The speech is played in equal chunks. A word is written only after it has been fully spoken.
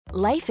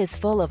Life is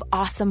full of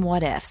awesome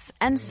what-ifs,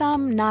 and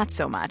some not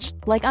so much,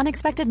 like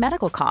unexpected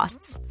medical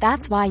costs.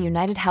 That's why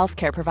United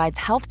Healthcare provides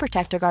Health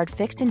Protector Guard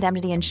fixed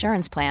indemnity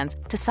insurance plans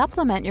to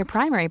supplement your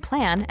primary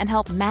plan and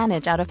help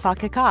manage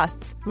out-of-pocket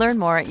costs. Learn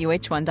more at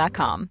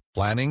uh1.com.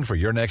 Planning for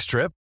your next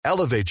trip?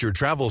 Elevate your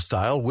travel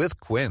style with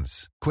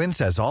Quince. Quince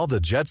has all the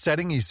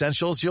jet-setting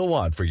essentials you'll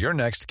want for your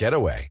next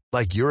getaway,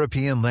 like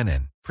European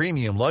linen,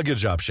 premium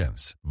luggage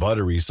options,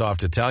 buttery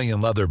soft Italian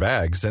leather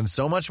bags, and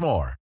so much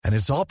more. And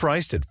it's all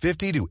priced at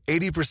 50 to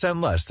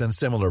 80% less than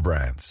similar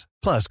brands.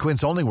 Plus,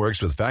 Quince only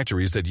works with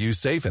factories that use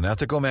safe and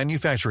ethical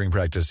manufacturing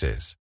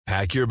practices.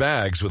 Pack your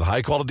bags with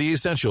high-quality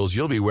essentials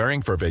you'll be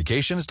wearing for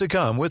vacations to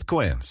come with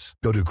Quince.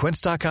 Go to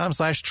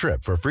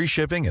quince.com/trip for free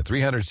shipping and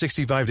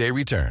 365-day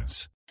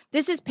returns.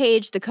 This is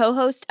Paige, the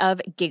co-host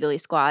of Giggly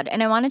Squad,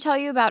 and I want to tell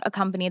you about a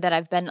company that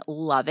I've been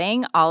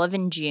loving, Olive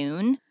 &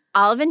 June.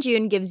 Olive &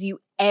 June gives you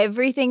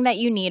everything that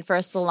you need for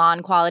a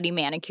salon-quality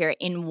manicure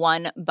in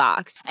one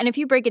box. And if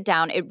you break it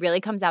down, it really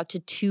comes out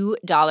to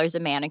 $2 a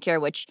manicure,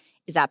 which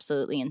is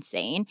absolutely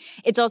insane.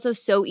 It's also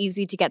so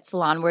easy to get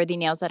salon-worthy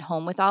nails at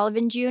home with Olive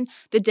 & June.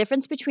 The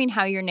difference between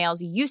how your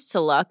nails used to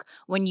look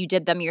when you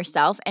did them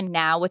yourself and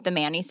now with the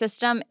Mani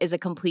system is a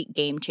complete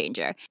game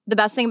changer. The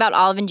best thing about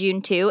Olive &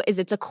 June, too, is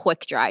it's a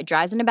quick dry.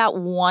 Dries in about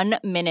 1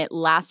 minute,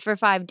 lasts for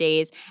 5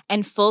 days,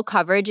 and full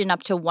coverage in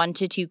up to 1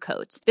 to 2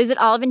 coats. Visit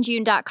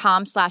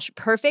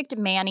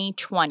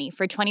oliveandjune.com/perfectmani20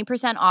 for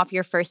 20% off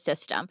your first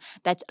system.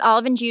 That's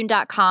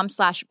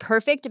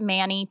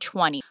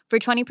oliveandjune.com/perfectmani20 for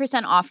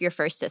 20% off your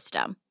first system.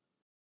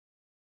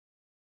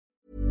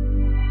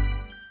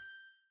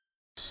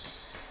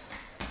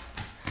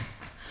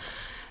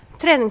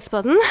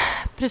 Treningspodden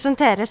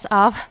presenteres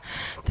av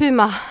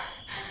Puma.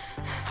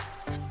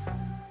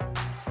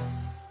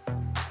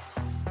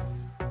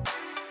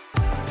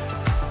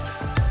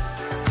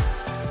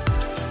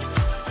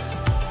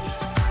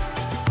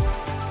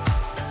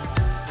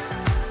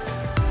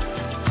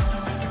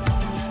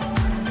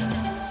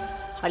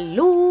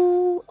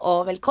 Hallo,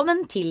 og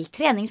velkommen til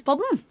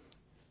Treningspodden.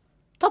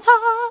 Ta-ta!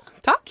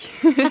 Takk.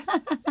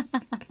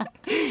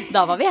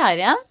 Da var vi her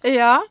igjen.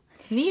 Ja.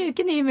 Ny uke,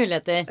 nye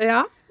muligheter.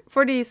 Ja.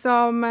 For de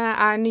som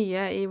er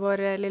nye i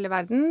vår lille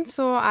verden,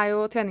 så er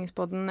jo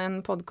Treningspodden en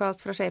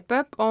podcast fra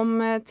ShapeUp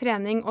om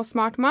trening og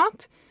smart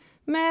mat,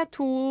 med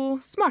 2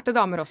 smarte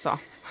damer også.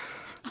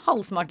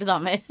 Halvsmarte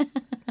damer.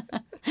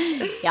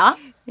 Ja.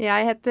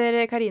 Jeg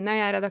heter Karine, og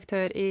jeg er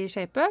redaktør i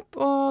ShapeUp,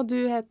 og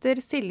du heter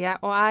Silje,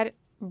 og er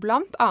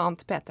blant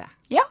annet PT.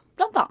 Ja,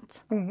 blant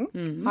annet.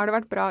 Har det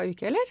vært bra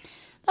uke, eller?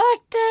 Det har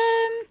vært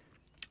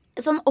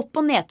sånn opp-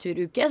 og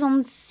nedturuke, sånn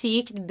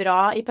sykt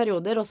bra i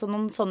perioder, og så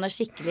noen sånne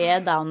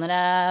skikkelige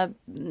downere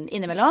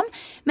innimellom.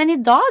 Men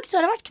i dag så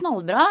har det vært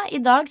knallbra.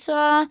 I dag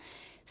så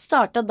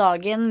startet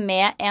dagen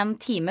med en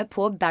time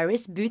på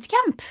Barry's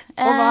Bootcamp.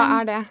 Og hva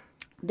er det?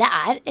 Det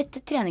er et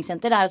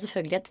treningssenter. Det er jo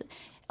selvfølgelig et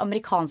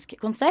amerikansk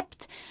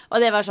konsept, og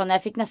det var sånn,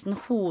 jeg fikk nesten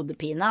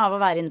hodepine av å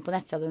være inne på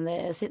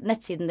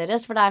nettsiden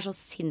deres, for det er så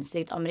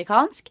sinnssykt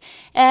amerikansk.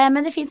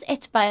 Men det finnes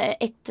et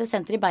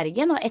senter i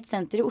Bergen og et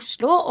senter i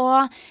Oslo,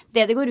 og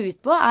det går ut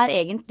på er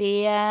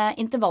egentlig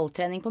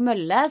intervalltrening på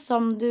mølle, så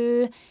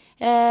du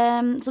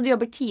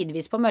jobber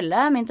tidvis på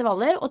mølle med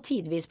intervaller, og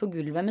tidvis på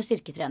gulvet med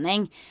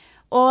styrketrening.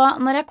 Og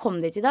når jeg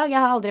kom dit i dag,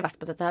 jeg har aldri vært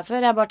på dette her før,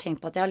 jeg har bare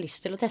tenkt på at jeg har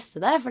lyst til å teste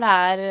det, for det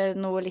er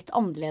noe litt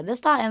annerledes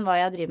da, enn hva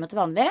jeg driver med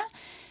til vanlig.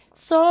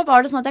 Så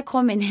var det sånn at jeg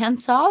kom inn i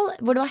en sal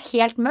hvor det var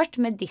helt mørkt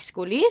med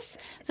diskolys.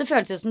 Så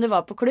føltes det som det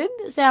var på klubb.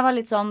 Så jeg var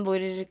litt sånn, hvor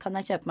kan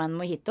jeg kjøpe meg en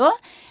mojito?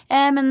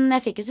 Men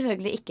jeg fikk jo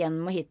selvfølgelig ikke en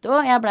mojito.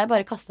 Jeg ble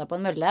bare kastet på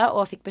en mølle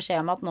og fikk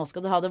beskjed om at nå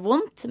skal du ha det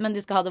vondt, men du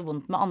skal ha det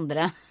vondt med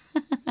andre.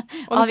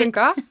 Og det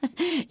funket?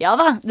 Ja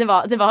da, det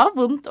var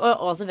vondt,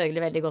 og selvfølgelig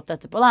veldig godt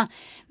etterpå da.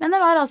 Men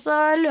det var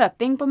altså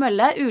løping på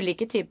mølle,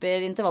 ulike typer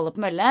intervaller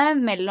på mølle,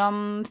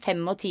 mellom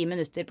 5 og 10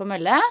 minutter på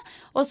mølle.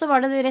 Og så var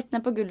det rett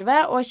ned på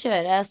gulvet og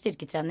kjøre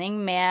styrketrening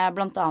med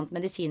blant annet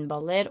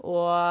medisinballer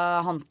og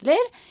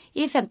hantler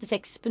i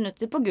 5-6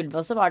 minutter på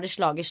gulvet. Og så var det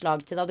slag i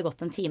slag til det hadde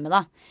gått en time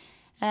da.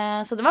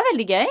 Så det var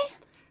veldig gøy.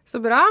 Så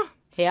bra.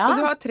 Ja. Så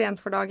du har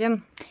trent for dagen?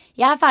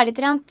 Jeg er ferdig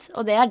trent,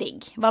 og det er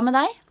digg. Hva med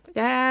deg?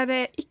 Jeg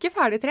er ikke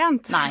ferdig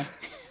trent. Nei.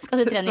 Skal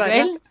du trene i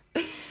kveld?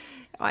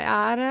 Ja,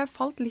 jeg er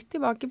falt litt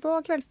tilbake på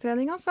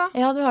kveldstrening, altså.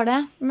 Ja, du har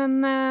det. Men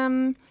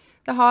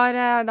det har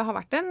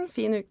vært en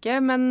fin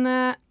uke,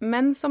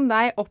 men som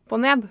deg opp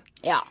og ned.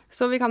 Ja.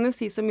 Så vi kan jo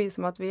si så mye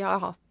som at vi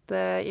har hatt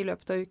i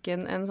løpet av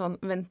uken en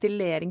sånn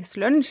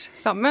ventileringslunsj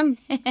sammen.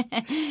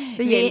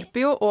 Det hjelper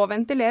jo å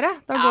ventilere.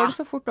 Da går det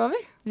så fort over.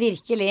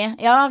 Virkelig.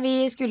 Ja,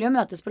 vi skulle jo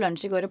møtes på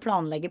lunsj i går og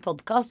planlegge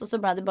podcast, og så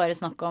ble det bare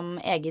snakk om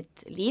eget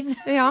liv.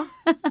 Ja.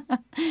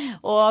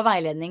 Og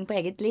veiledning på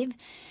eget liv.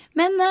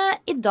 Men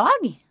i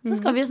dag så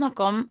skal vi jo snakke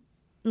om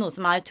noe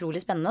som er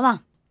utrolig spennende da.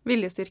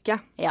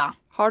 Viljestyrke. Ja.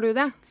 Har du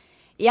det?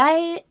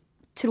 Jeg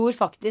tror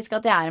faktisk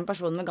at jeg er en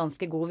person med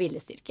ganske god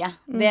viljestyrke.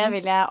 Det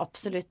vil jeg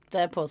absolutt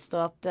påstå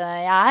at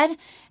jeg er.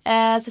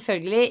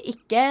 Selvfølgelig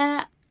ikke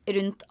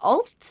rundt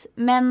alt,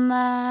 men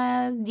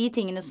de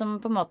tingene som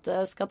på en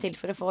måte skal til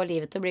for å få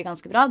livet til å bli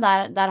ganske bra,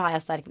 der har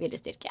jeg sterk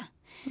viljestyrke.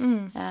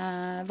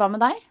 Hva med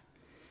deg?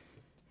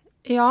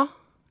 Ja,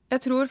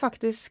 jeg tror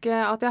faktisk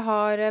at jeg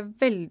har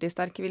veldig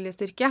sterk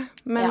viljestyrke.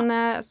 Men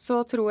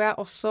så tror jeg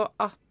også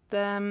at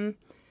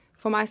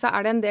for meg så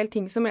er det en del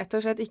ting som rett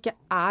og slett ikke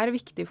er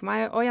viktig for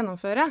meg å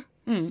gjennomføre.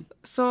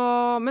 Så,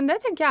 men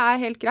det tenker jeg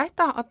er helt greit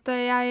da, at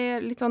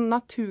jeg litt sånn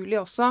naturlig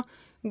også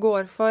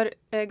går for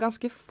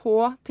ganske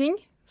få ting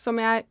som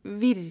jeg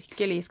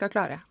virkelig skal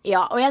klare.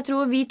 Ja, og jeg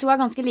tror vi to er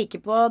ganske like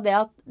på det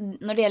at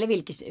når det gjelder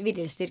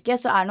viljestyrke,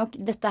 så er nok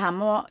dette her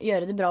med å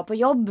gjøre det bra på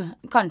jobb,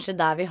 kanskje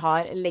der vi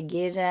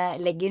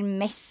legger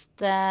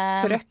mest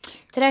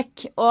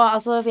trøkk. Og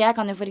altså, for jeg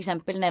kan jo for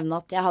eksempel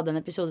nevne at jeg hadde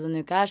en episode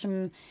denne uka her som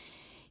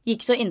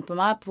gikk så innpå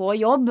meg på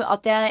jobb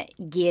at jeg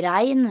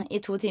grein i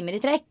 2 timer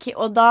i trekk.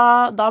 Og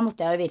da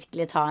måtte jeg jo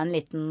virkelig ta en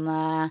liten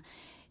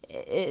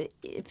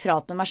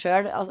prat med meg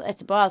selv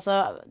etterpå.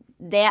 Altså,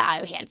 det er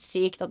jo helt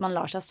sykt at man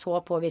lar seg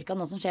så påvirke av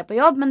noe som skjer på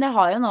jobb, men det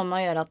har jo noe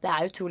med å gjøre at det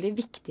er utrolig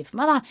viktig for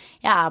meg da.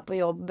 Jeg er på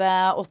jobb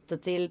 8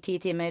 til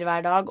 10 timer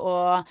hver dag,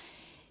 og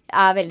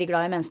jeg er veldig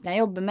glad i menneskene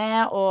jeg jobber med,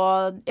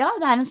 og ja,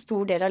 det er en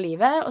stor del av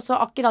livet. Og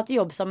så akkurat i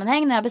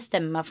jobbsammenheng, når jeg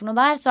bestemmer meg for noe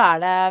der, så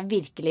er det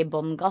virkelig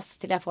bånn gass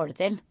til jeg får det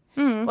til.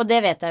 Og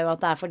det vet jeg jo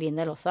at det er for din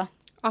del også.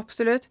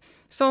 Absolutt.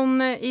 Sånn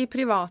i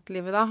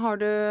privatlivet da,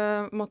 har du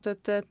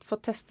måttet få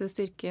teste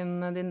styrken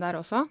din der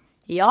også?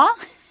 Ja,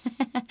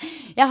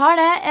 jeg har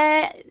det.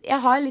 Jeg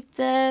har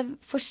litt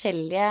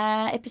forskjellige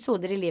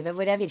episoder i livet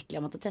hvor jeg virkelig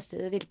har måttet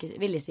teste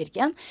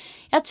viljestyrken.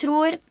 Jeg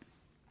tror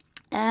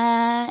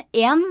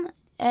en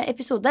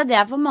episode, det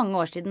er for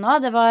mange år siden nå,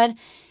 det var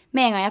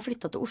med en gang jeg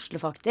flyttet til Oslo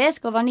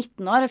faktisk, og var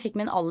 19 år og fikk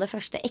min aller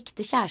første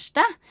ekte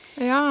kjæreste.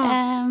 Ja.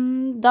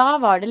 Da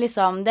var det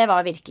liksom, det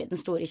var virkelig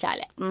den store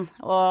kjærligheten.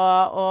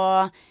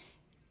 Og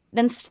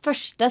den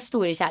første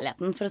store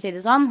kjærligheten, for å si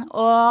det sånn.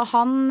 Og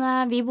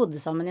vi bodde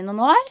sammen i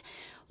noen år,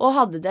 og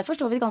hadde det for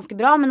så vidt ganske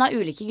bra, men av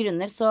ulike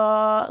grunner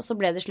så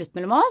ble det slutt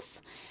mellom oss.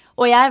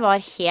 Og jeg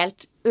var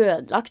helt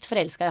ødelagt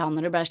forelsket i han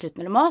når det ble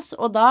slutt mellom oss.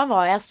 Og da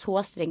var jeg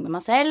så streng med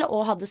meg selv,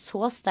 og hadde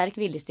så sterk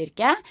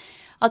viljestyrke,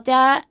 at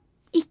jeg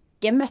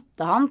ikke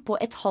møtte han på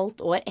et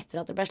halvt år etter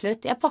at det ble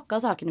slutt. Jeg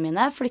pakket sakene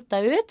mine,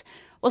 flyttet ut,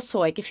 og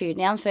så ikke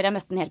fyren igjen før jeg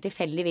møtte han helt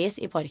tilfeldigvis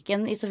i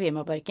parken, i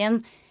Sofiemarparken,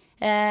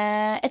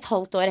 et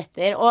halvt år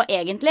etter. Og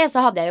egentlig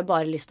så hadde jeg jo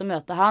bare lyst til å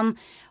møte han,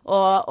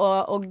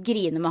 og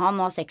grine med han,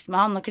 og ha sex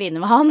med han, og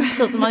kline med han,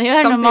 sånn som man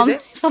gjør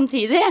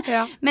samtidig.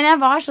 Ja. Men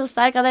jeg var så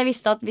sterk at jeg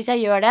visste at hvis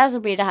jeg gjør det,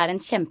 så blir det her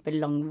en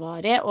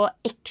kjempelangvarig og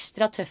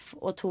ekstra tøff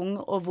og tung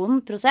og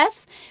vond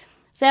prosess.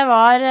 Så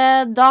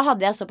da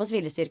hadde jeg såpass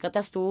viljestyrke at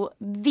jeg sto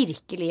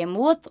virkelig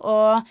imot,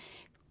 og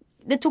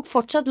det tok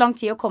fortsatt lang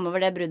tid å komme over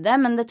det bruddet,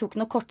 men det tok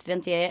noe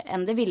kortere tid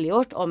enn det ville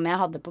gjort om jeg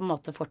hadde på en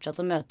måte fortsatt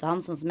å møte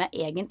han sånn som jeg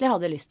egentlig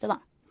hadde lyst til da.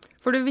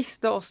 For du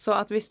visste også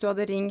at hvis du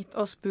hadde ringt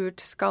og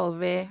spurt skal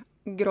vi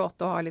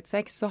gråte og ha litt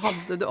sex, så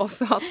hadde du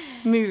også hatt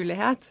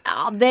mulighet.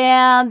 Ja,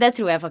 det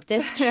tror jeg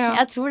faktisk. Ja.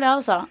 Jeg tror det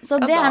altså. Så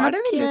ja, det da er nok,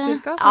 det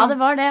viljestyrke, altså. Ja, det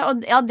var det.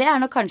 Og ja, det er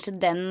nok kanskje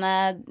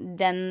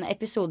den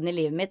episoden i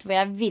livet mitt hvor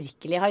jeg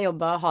virkelig har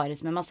jobbet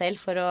hardest med meg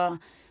selv for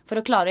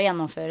å klare å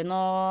gjennomføre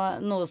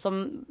noe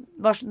som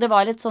det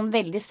var litt sånn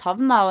veldig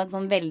savn da, og en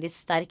sånn veldig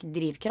sterk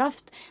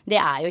drivkraft. Det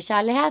er jo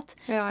kjærlighet.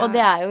 Ja. Og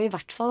det er jo i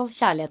hvert fall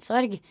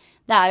kjærlighetssorg.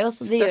 Det er jo,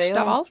 så det størst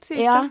av alt, sies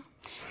det. Ja.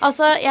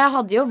 Altså, jeg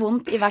hadde jo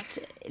vondt i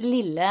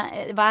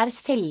hver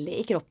celle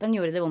i kroppen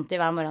gjorde det vondt i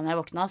hver morgen jeg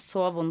våkna.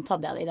 Så vondt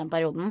hadde jeg det i den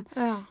perioden.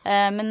 Ja.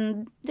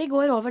 Men det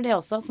går over det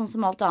også, sånn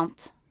som alt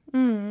annet. Hva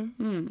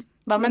med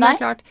deg? Men det er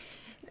klart,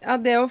 ja,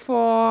 det å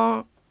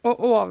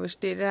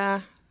overstyre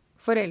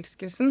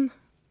forelskelsen,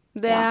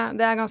 det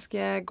er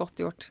ganske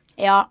godt gjort.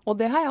 Ja. Og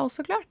det har jeg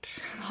også klart.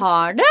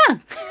 Har du?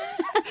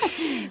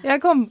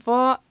 Jeg kom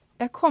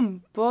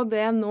på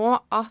det nå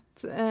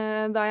at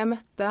da jeg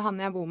møtte han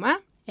jeg bor med,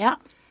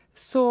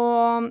 så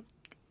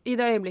i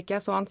det øyeblikket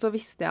jeg så han, så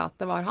visste jeg at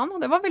det var han.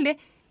 Og det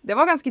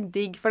var ganske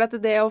digg, for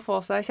det å få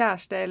seg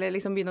kjæreste eller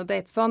liksom begynne å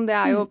date sånn, det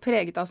er jo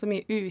preget av så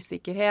mye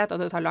usikkerhet, og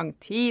det tar lang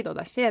tid, og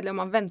det er kjedelig, og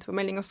man venter på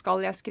melding, og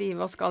skal jeg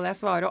skrive, og skal jeg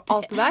svare, og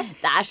alt det der.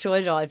 Det er så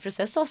rar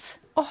prosess, ass.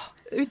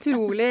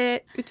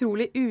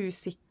 Utrolig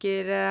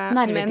usikker,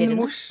 men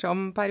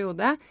morsom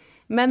periode.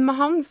 Men med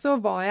han så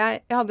var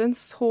jeg hadde en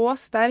så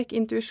sterk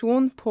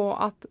intuisjon på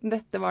at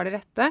dette var det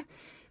rette.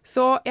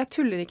 Så jeg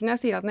tuller ikke når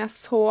jeg sier at når jeg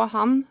så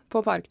han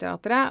på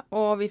Parkteatret,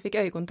 og vi fikk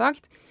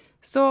øyekontakt,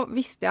 så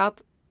visste jeg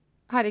at,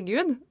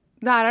 herregud,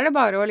 der er det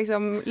bare å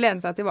liksom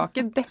lene seg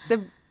tilbake.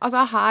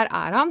 Altså her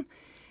er han.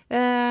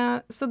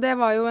 Så det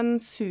var jo en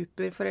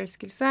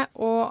superforelskelse,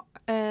 og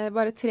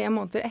bare 3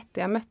 måneder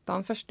etter jeg møtte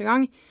han første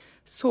gang,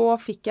 så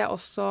fikk jeg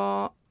også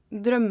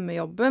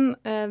drømmejobben.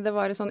 Det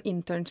var et sånn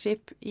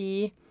internship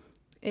i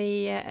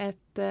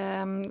et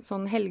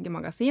sånn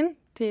helgemagasin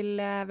til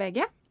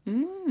VG.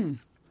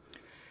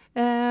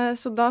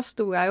 Så da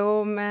sto jeg jo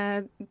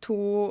med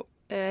 2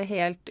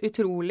 helt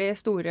utrolig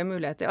store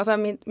muligheter. Altså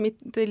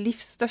mitt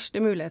livs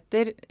største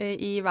muligheter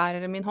i hver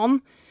min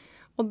hånd.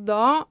 Og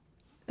da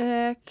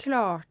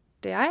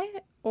klarte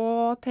jeg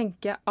å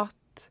tenke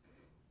at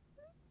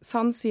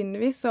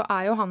sannsynligvis så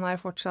jo han her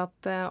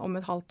fortsatt om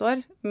et halvt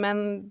år,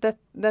 men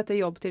dette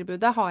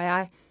jobbtilbudet har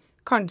jeg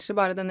kanskje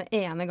bare denne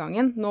ene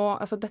gangen. Nå,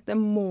 altså dette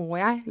må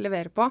jeg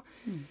levere på.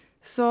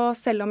 Så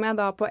selv om jeg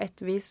da på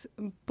et vis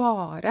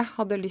bare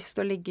hadde lyst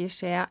til å ligge i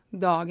skje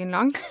dagen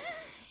lang,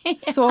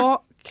 så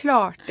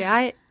klarte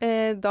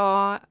jeg da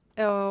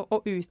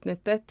å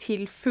utnytte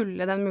til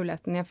fulle den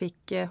muligheten jeg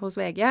fikk hos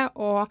VG,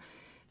 og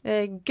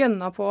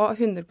gønna på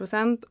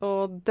 100%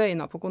 og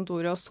døgna på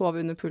kontoret og sov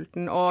under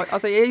pulten. Og,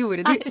 altså, jeg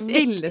gjorde de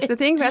villeste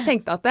ting, for jeg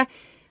tenkte at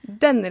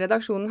denne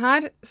redaksjonen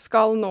her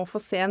skal nå få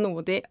se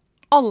noe de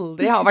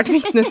aldri har vært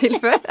vitne til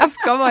før. Jeg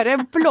skal bare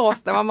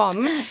blåse dem av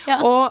manen.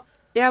 Ja.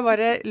 Og jeg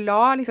bare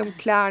la liksom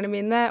klærne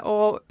mine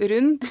og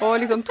rundt og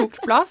liksom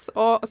tok plass,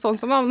 og sånn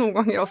som man noen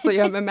ganger også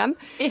gjør med menn,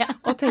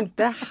 og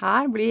tenkte,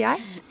 her blir jeg.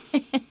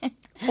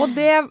 Og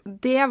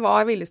det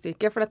var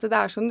viljestyrke, for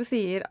det som du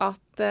sier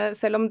at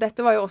selv om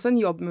dette var jo også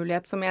en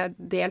jobbmulighet som jeg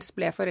dels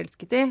ble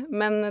forelsket i,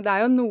 men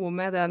det jo noe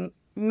med den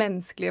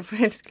menneskelige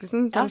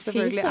forelskelsen som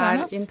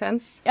selvfølgelig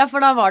intens. Ja,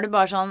 for da var det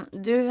bare sånn,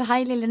 du,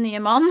 hei lille nye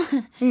mann,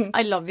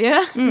 I love you,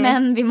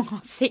 men vi må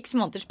ha 6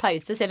 måneders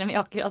pause selv om vi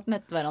akkurat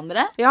møtte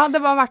hverandre. Ja, det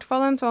var I hvert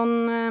fall en sånn,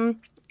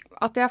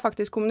 at jeg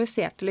faktisk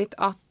kommuniserte litt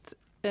at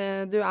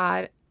du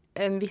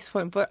en viss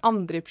form for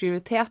andre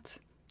prioritet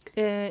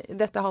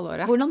dette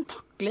halvåret. Hvordan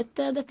taklet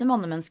dette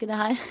mannemennesket det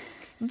her?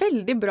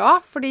 Veldig bra,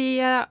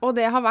 fordi, og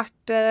det har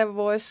vært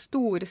vår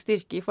store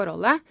styrke I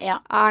forholdet,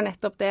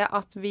 nettopp det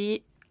at vi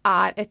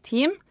et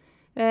team.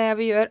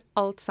 Vi gjør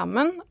alt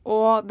sammen,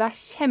 og det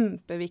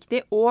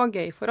kjempeviktig og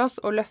gøy for oss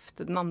å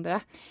løfte den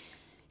andre.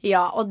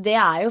 Ja, og det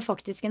jo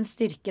faktisk en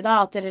styrke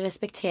da, at dere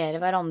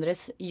respekterer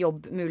hverandres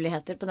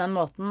jobbmuligheter på den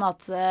måten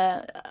at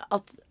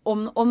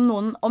om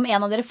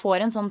en av dere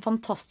får en sånn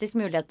fantastisk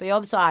mulighet på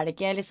jobb, så det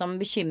ikke liksom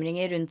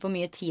bekymringer rundt hvor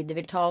mye tid det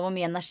vil ta, og hvor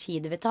mye energi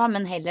det vil ta,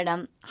 men heller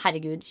den,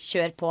 herregud,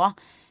 kjør på,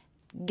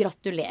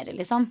 gratulerer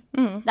liksom.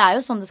 Det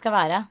jo sånn det skal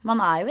være. Man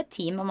jo et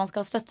team, og man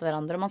skal støtte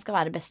hverandre, og man skal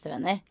være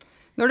bestevenner.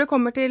 Når det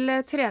kommer til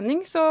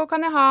trening, så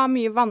kan jeg ha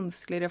mye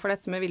vanskeligere for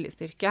dette med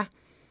viljestyrke.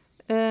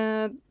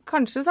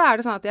 Kanskje så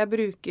det sånn at jeg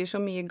bruker så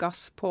mye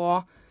gass på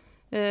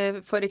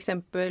for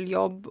eksempel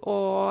jobb,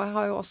 og jeg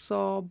har jo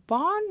også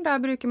barn. Der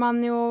bruker man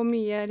jo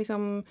mye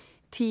liksom,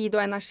 tid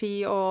og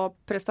energi og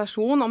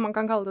prestasjon, om man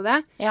kan kalle det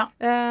det. Ja.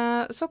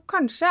 Så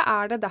kanskje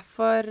det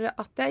derfor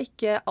at jeg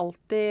ikke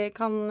alltid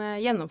kan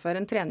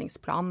gjennomføre en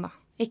treningsplan, da.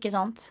 Ikke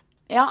sant?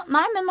 Ja,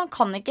 nei, men man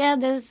kan ikke,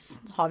 det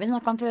har vi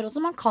snakket om før også,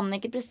 man kan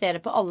ikke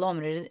prestere på alle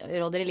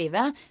områder I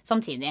livet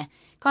samtidig.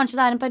 Kanskje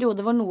det en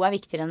periode hvor noe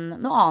viktigere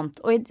enn noe annet.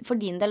 Og for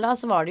din del da,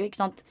 så var det jo,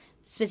 ikke sant,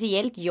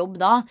 spesielt jobb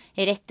da,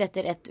 rett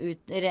etter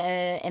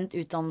endt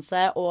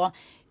utdannelse, og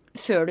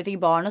før du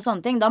fikk barn og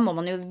sånne ting, da må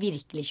man jo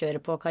virkelig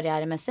kjøre på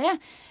karrieremessig.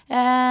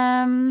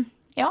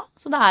 Ja,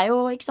 så det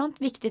jo, ikke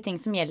sant, viktige ting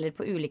som gjelder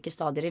på ulike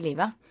stadier I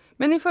livet.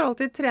 Men I forhold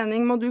til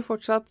trening, må du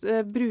fortsatt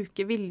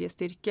bruke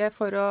viljestyrke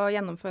for å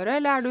gjennomføre,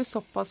 eller du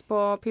såpass på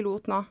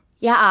pilot nå?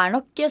 Jeg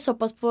nok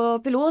såpass på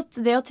pilot.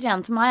 Det å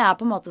trene for meg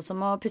på en måte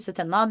som å pusse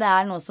tennene. Det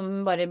noe som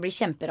bare blir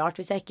kjemperart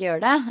hvis jeg ikke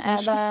gjør det.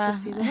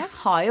 Det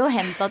har jo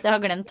hendt at jeg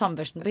har glemt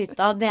tannbørsten på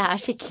hytta. Det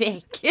skikkelig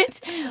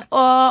ekkelt.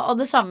 Og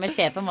det samme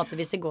skjer på en måte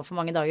hvis det går for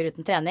mange dager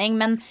uten trening.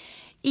 Men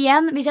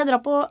igjen, hvis jeg drar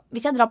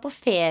på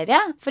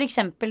ferie, for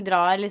eksempel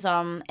drar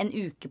liksom en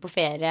uke på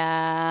ferie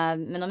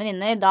med noen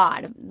venninner,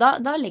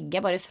 da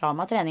legger jeg bare fra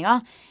meg treninga.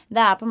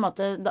 Det på en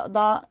måte,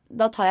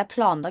 da tar jeg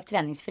planlagt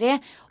treningsfri.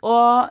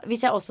 Og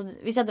hvis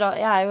jeg drar,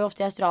 jeg jo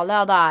ofte I Australia,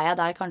 og da jeg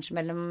der kanskje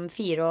mellom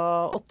 4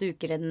 og 8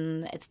 uker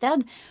et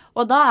sted.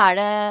 Og da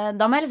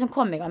må jeg liksom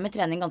komme I gang med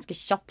trening ganske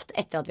kjapt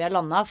etter at vi har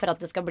landet, for at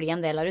det skal bli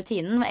en del av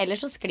rutinen.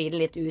 Ellers så sklir det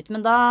litt ut,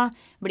 men da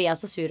blir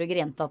jeg så sur og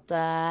grent at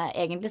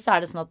egentlig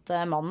så det sånn at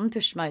mannen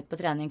pusher meg ut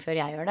på trening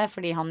før jeg gjør det,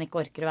 fordi han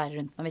ikke orker å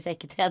være rundt meg hvis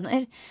jeg ikke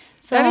trener.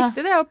 Så det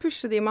viktig det å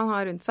pushe de man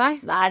har rundt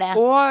seg. Det det.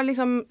 Og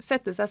liksom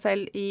sette seg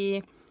selv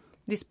I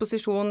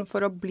disposisjon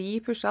for å bli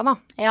pushet da.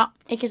 Ja,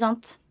 ikke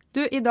sant?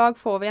 Du, I dag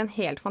får vi en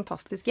helt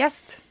fantastisk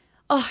gjest.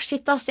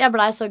 Shit ass, jeg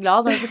ble så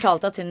glad da du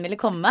fortalte at hun ville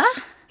komme.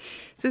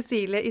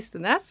 Cecilie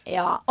Ysternes.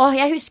 Ja, og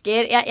jeg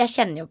husker, jeg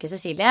kjenner jo ikke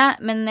Cecilie,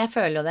 men jeg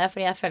føler jo det,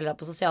 fordi jeg følger henne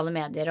på sosiale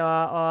medier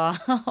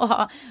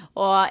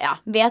og ja,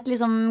 vet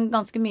liksom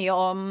ganske mye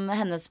om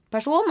hennes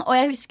person, og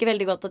jeg husker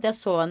veldig godt at jeg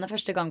så henne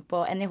første gang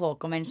på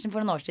NIH-convention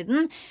for noen år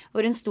siden,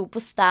 hvor hun sto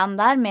på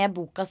stand der med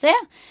boka si,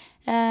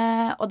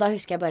 og da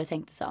husker jeg bare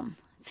tenkte sånn,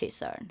 fy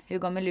søren,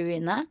 hun går med lue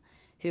inne.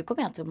 Hun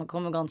kommer jeg til å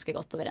komme ganske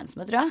godt overens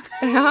med, tror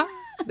jeg. Ja,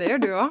 det gjør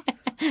du også.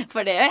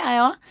 For det gjør jeg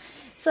også.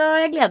 Så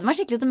jeg gleder meg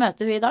skikkelig til å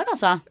møte hun I dag,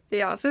 altså.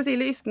 Ja,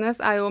 Cecilie Ysternes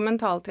jo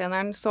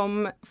mentaltreneren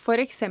som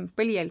for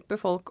eksempel hjelper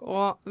folk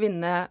å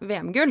vinne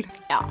VM-gull.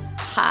 Ja,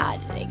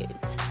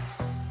 herregud.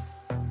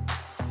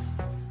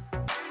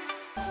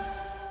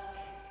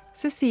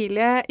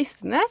 Cecilie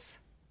Ysternes,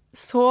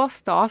 så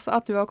stas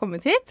at du har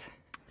kommet hit.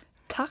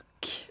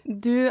 Takk.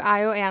 Du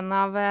jo en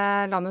av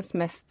landets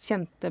mest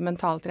kjente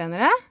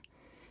mentaltrenere.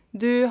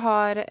 Du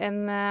har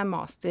en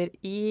master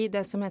I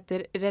det som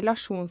heter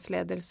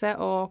relasjonsledelse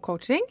og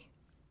coaching,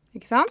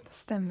 ikke sant?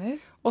 Stemmer.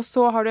 Og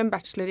så har du en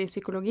bachelor I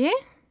psykologi.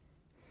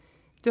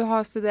 Du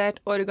har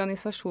studert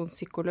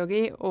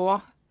organisasjonspsykologi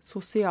og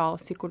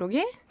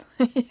sosialpsykologi.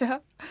 Ja.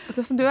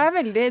 Så du har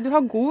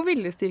god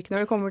viljestyrke når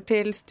det kommer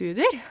til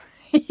studier.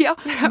 Ja,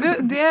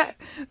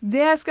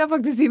 det skal jeg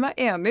faktisk si meg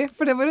enig i,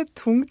 for det var et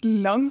tungt,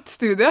 langt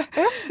studie.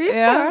 Ja, fy søren.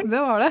 Ja,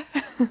 det var det.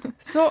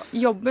 Så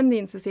jobben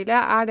din, Cecilie,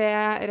 er det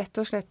rett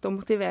og slett å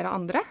motivere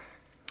andre?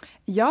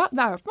 Ja, det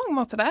er jo på mange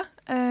måter det.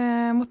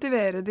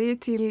 Motivere de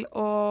til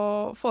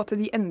å få til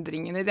de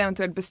endringene de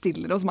eventuelt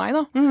bestiller hos meg,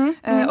 da.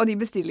 Og de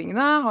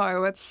bestillingene har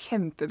jo et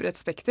kjempebredt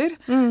spekter.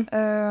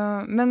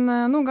 Men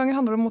noen ganger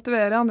handler det om å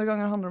motivere, andre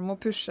ganger handler det om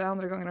å pushe,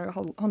 andre ganger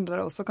handler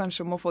det også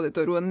kanskje om å få de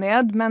til å roe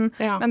ned, men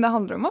det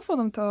handler om å få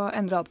dem til å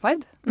endre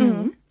atferd.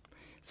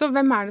 Så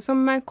hvem er det som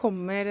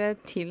kommer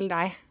til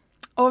deg?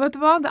 Og vet du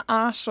hva, det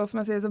er som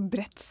jeg sier, så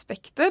bredt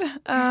spekter.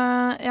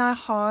 Jeg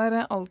har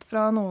alt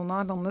fra noen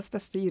av landets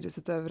beste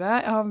idrettsutøvere,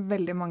 jeg har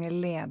veldig mange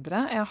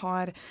ledere, jeg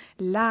har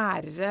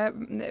lærere,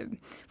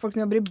 folk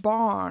som jobber i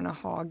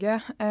barnehage,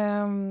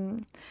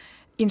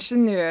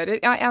 ingeniører,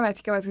 ja, jeg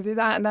vet ikke hva jeg skal si,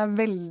 det er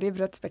veldig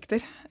bredt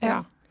spekter.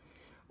 Ja.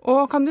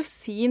 Og kan du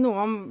si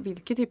noe om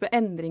hvilke type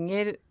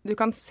endringer du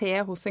kan se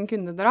hos en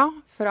kunde dra,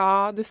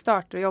 fra du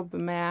starter å jobbe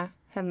med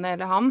henne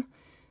eller han,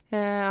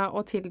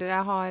 og til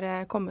dere har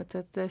kommet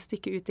et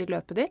stykke ut i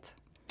løpet ditt?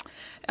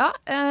 Ja,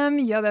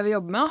 mye av det vi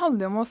jobber med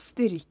handler om å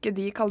styrke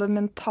de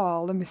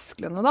mentale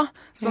musklene da,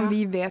 som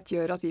vi vet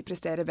gjør at vi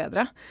presterer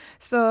bedre.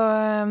 Så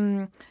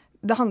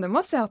det handler om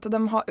å se at de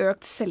har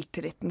økt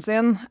selvtilliten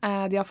sin,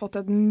 de har fått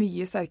et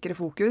mye sterkere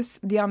fokus,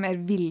 de har mer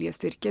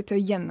viljestyrke til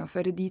å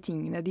gjennomføre de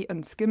tingene de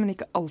ønsker, men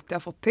ikke alltid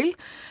har fått til.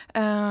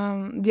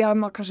 De har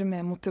kanskje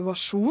mer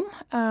motivasjon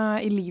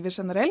i livet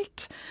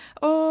generelt,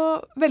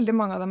 og veldig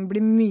mange av dem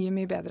blir mye,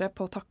 mye bedre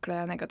på å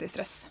takle negativ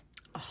stress.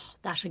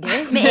 Det er så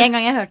gøy. Med en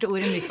gang jeg hørte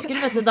ordet muskel,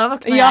 vet du, da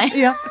våkner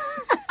jeg.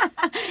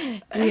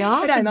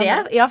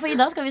 For i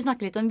dag skal vi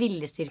snakke litt om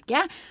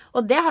viljestyrke,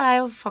 og det har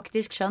jeg jo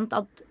faktisk skjønt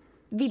at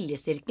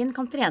viljestyrken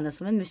kan trenes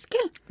som en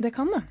muskel. Det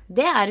kan det.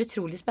 Det er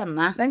utrolig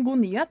spennende. Det er en god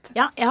nyhet.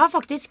 Ja, jeg har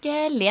faktisk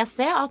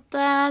lest det at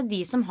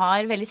de som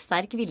har veldig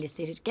sterk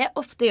viljestyrke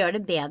ofte gjør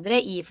det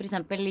bedre i for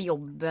eksempel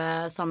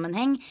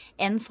jobbsammenheng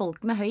enn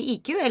folk med høy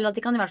IQ, eller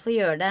at de kan i hvert fall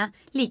gjøre det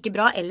like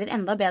bra eller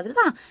enda bedre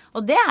da.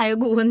 Og det er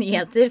jo gode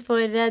nyheter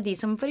for de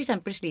som for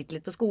eksempel sliter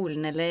litt på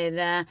skolen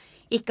eller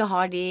ikke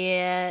har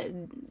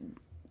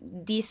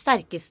sitt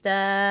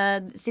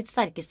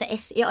sterkeste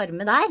S i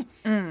armet der.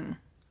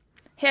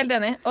 Helt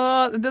enig.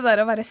 Og det der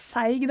å være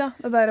seig, da.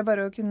 Det der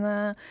bare å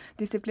kunne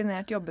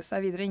disiplinert jobbe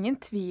seg videre. Ingen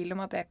tvil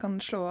om at det kan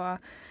slå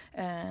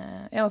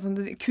som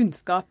du sier,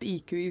 kunnskap,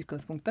 IQ i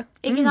utgangspunktet.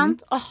 Ikke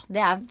sant? Det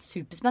er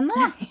superspennende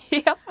da.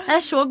 Ja. Det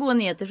er så gode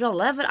nyheter for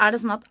alle. For er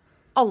det sånn at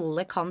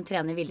alle kan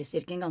trene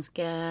viljestyrken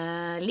ganske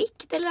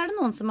likt? Eller er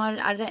det noen som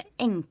er det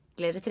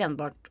enklere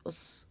trenbart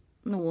hos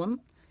noen?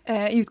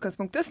 I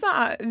utgangspunktet så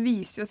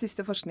viser jo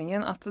siste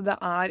forskningen at det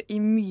er i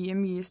mye,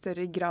 mye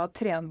større grad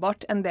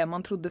trenbart enn det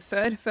man trodde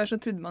før. Før så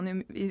trodde man jo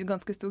i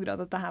ganske stor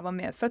grad at det her var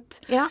medfødt.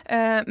 Ja.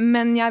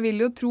 Men jeg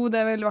vil jo tro,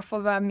 det vil i hvert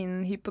fall være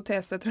min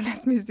hypotese etter å ha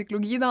lest mye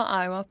psykologi, da,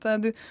 er jo at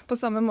du på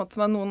samme måte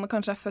som at noen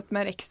kanskje er født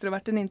mer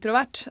ekstrovert enn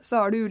introvert,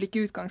 så har du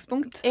ulike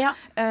utgangspunkt. Ja.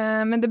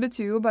 Men det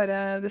betyr jo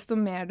bare, desto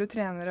mer du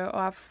trener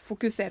og er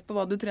fokusert på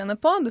hva du trener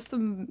på,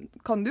 desto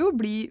kan du jo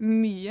bli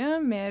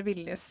mye mer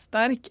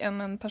viljesterk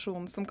enn en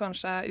person som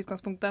kanskje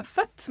utgangspunktet er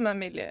født med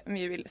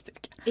mye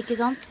viljestyrke. Ikke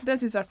sant? Det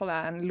synes jeg i hvert fall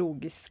er en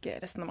logisk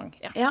resonemang.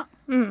 Ja.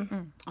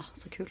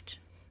 Så kult.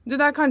 Det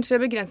er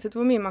kanskje begrenset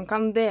hvor mye man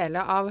kan dele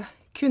av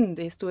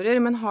kundehistorier,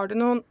 men har du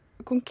noen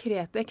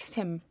konkrete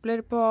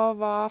eksempler på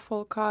hva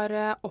folk har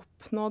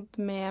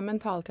oppnådd med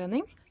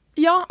mentaltrening?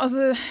 Ja,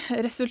 altså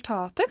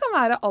resultatet kan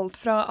være alt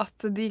fra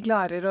at de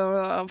klarer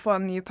å få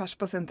en ny pers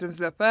på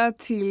sentrumsløpet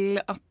til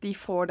at de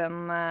får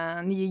den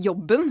nye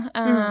jobben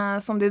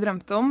som de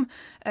drømte om,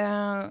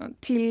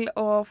 til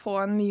å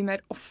få en mye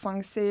mer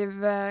offensiv,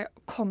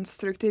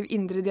 konstruktiv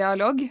indre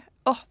dialog.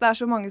 Det er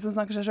så mange som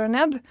snakker seg selv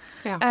ned,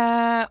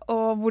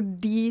 og hvor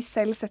de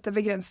selv setter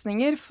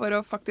begrensninger for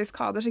å faktisk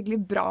ha det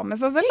skikkelig bra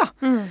med seg selv, da.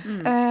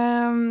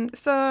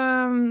 Så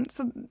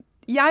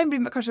jeg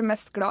blir kanskje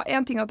mest glad.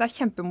 En ting er at det er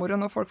kjempemoro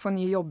når folk får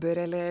nye jobber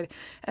eller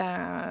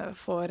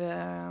får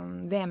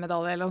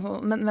VM-medalje eller noe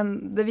sånt, men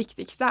det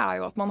viktigste er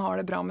jo at man har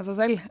det bra med seg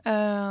selv.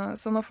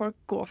 Så når folk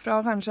går fra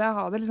å kanskje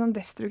ha det litt sånn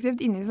destruktivt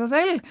inni seg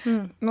selv,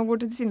 nå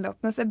går det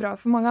tilsynelatende ser bra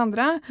ut for mange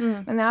andre,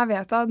 men jeg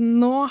vet at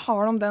nå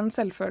har de den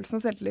selvfølelsen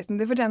og selvtilliten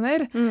de fortjener,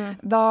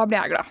 da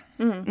blir jeg glad.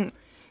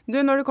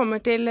 Når det kommer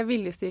til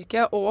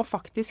viljestyrke og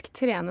faktisk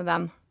trene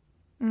den,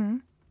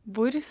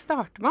 hvor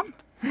starter man?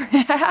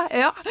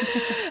 Ja.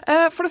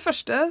 For det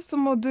første så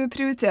må du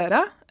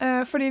prioritere,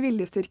 fordi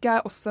viljestyrke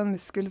er også en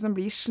muskel som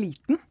blir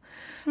sliten.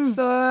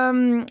 Så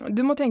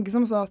du må tenke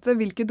som så at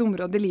hvilket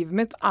område i livet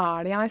mitt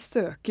er det jeg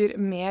søker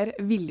mer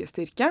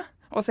viljestyrke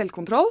og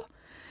selvkontroll,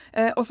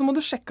 og så må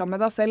du sjekke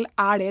med deg selv,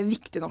 er det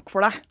viktig nok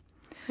for deg?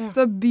 Ja.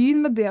 Så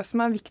begynn med det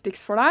som er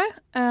viktigst for deg,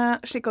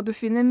 slik at du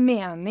finner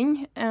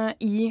mening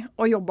i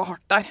å jobbe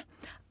hardt der.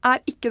 Er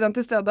ikke den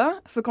til stede,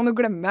 så kan du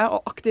glemme å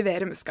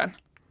aktivere muskelen.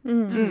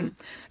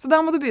 Så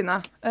da må du begynne.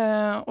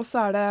 Og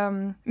så det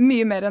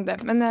mye mer enn det.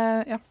 Men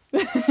ja.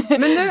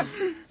 Men du,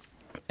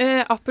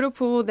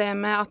 apropos det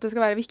med at det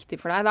skal være viktig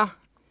for deg, da.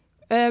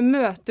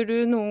 Møter du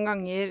noen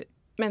ganger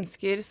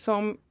mennesker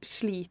som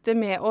sliter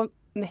med å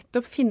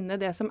nettopp finne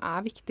det som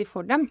viktig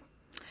for dem?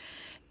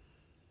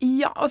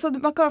 Ja, altså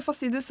man kan i hvert fall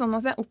si det sånn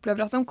at jeg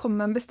opplever at de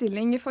kommer med en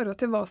bestilling i forhold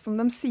til hva som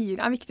de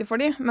sier viktig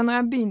for dem. Men når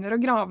jeg begynner å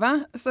grave,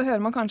 så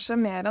hører man kanskje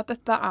mer at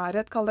dette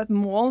et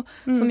mål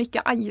som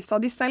ikke eies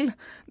av de selv.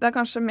 Det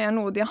kanskje mer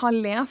noe de har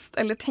lest,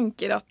 eller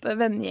tenker at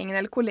vennegjengen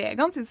eller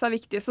kollegaen synes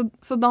viktig.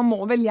 Så da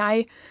må vel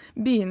jeg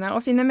begynne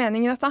å finne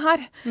mening i dette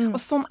her. Og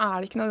sånn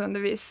det ikke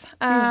nødvendigvis.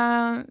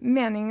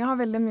 Meningen har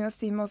veldig mye å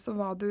si med også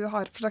hva du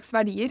har for slags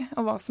verdier,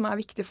 og hva som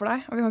viktig for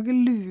deg. Og vi kan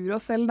ikke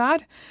lure oss selv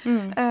der.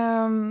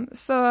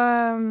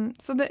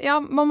 Så det, ja,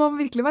 man må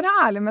virkelig være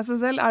ærlig med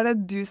seg selv.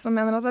 Det du som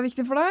mener at det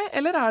viktig for deg,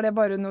 eller det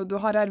bare noe du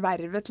har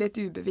ervervet litt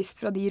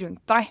ubevisst fra de rundt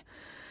deg?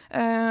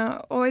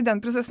 Og i den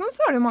prosessen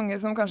så det jo mange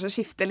som kanskje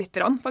skifter litt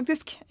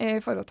faktisk,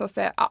 i forhold til å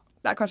se,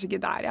 det kanskje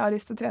ikke der jeg har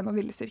lyst til å trene og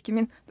viljestyrken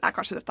min, det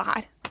kanskje dette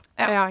her.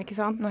 Ja, ikke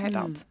sant? Noe helt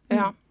annet.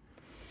 Ja.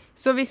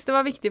 Så hvis det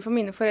var viktig for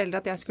mine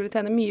foreldre at jeg skulle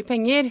tjene mye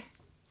penger,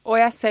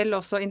 og jeg selv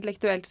også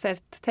intellektuelt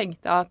sett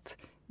tenkte at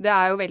det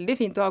jo veldig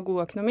fint å ha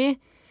god økonomi,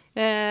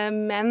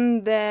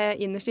 men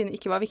det innerst inne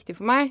ikke var viktig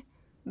for meg,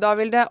 da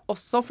vil det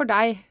også for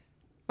deg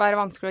være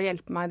vanskelig å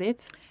hjelpe meg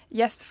dit?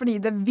 Yes, fordi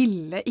det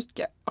ville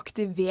ikke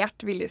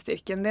aktivert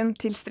viljestyrken din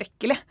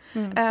tilstrekkelig.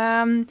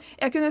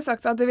 Jeg kunne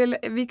sagt at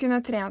vi kunne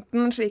trent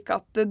den slik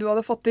at du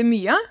hadde fått til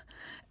mye,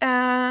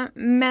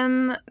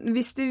 men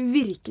hvis det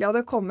virkelig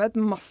hadde kommet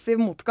massiv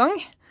motgang,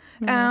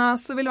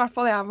 så ville i hvert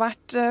fall jeg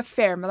vært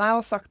fair med deg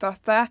og sagt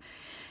at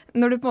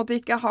når du på en måte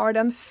ikke har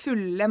den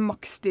fulle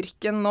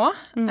maksstyrken nå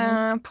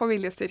på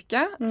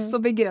viljestyrke,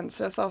 så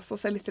begrenser det seg også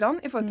selv litt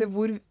i forhold til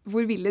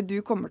hvor villig du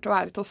kommer til å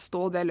være til å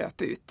stå det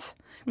løpet ut.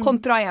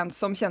 Kontra en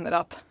som kjenner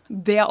at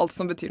det alt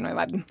som betyr noe i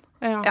verden.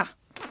 Ja.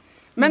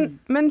 Men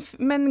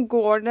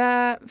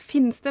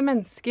finnes det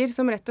mennesker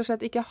som rett og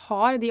slett ikke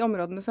har de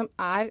områdene som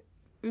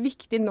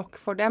viktig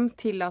nok for dem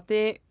til at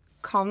de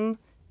kan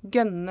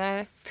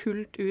gønne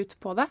fullt ut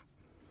på det?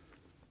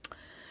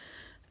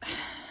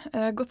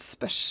 Godt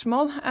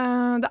spørsmål.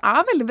 Det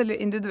veldig, veldig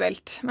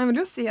individuelt. Men jeg vil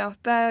jo si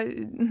at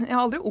jeg har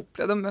aldri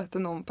opplevd å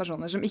møte noen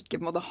personer som ikke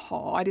på en måte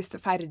har disse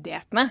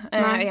ferdighetene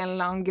i en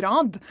eller annen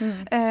grad.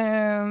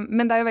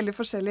 Men det jo veldig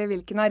forskjellig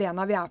hvilken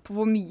arena vi på,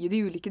 hvor mye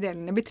de ulike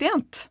delene blir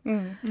trent.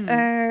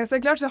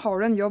 Så klart så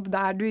har du en jobb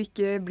der du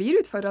ikke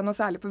blir utfordret noe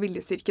særlig på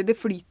viljestyrke. Det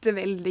flyter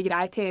veldig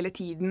greit hele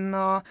tiden,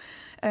 og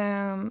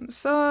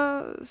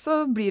så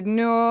blir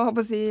den jo,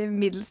 håper jeg,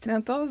 middels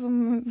trent også,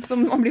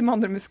 som man blir med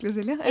andre muskler,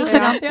 Silje.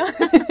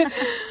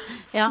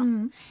 Ja.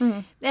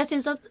 Jeg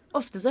synes at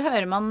ofte så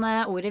hører man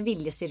ordet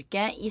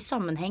viljestyrke i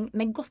sammenheng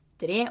med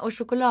godteri og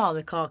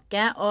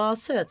sjokoladekake og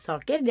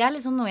søtsaker. Det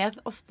liksom noe jeg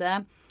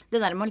ofte,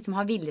 det der med å liksom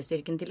ha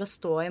viljestyrken til å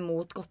stå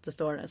imot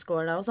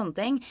godteskåla og sånne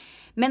ting.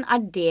 Men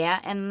det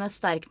en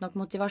sterk nok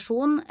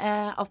motivasjon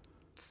at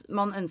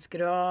man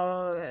ønsker å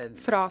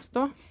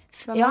frastå?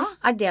 Ja,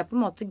 det på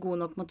en måte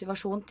god nok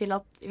motivasjon til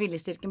at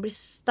viljestyrken blir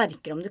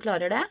sterkere om du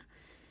klarer det?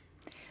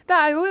 Det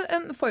jo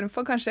en form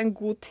for kanskje en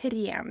god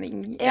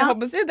trening, jeg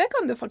håper å si. Det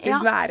kan det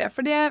faktisk være.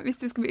 For hvis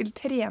du skal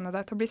trene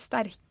deg til å bli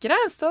sterkere,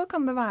 så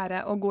kan det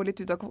være å gå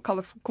litt ut av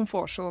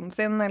komfortsonen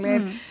sin,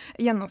 eller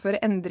gjennomføre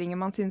endringer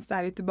man synes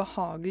det litt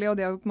ubehagelig, og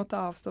det å måtte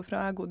avstå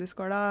fra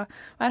godisskåla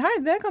hver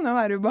helg, det kan jo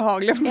være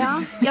ubehagelig. Ja,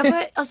 for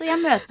altså,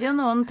 jeg møter jo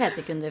noen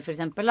PT-kunder for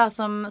eksempel, da,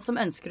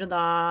 som ønsker å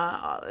da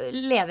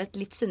leve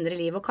et litt sunnere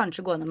liv og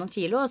kanskje gå ned noen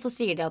kilo, og så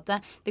sier de at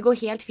det går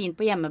helt fint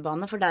på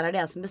hjemmebane, for der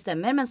det jeg som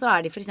bestemmer, men så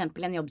de for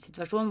eksempel i en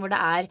jobbsituasjon hvor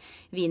det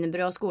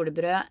wienerbrød og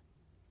skolebrød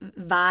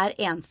hver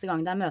eneste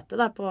gang det møte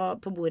da,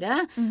 på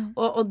bordet.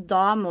 Og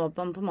da må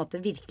man på en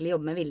måte virkelig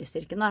jobbe med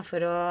viljestyrken da,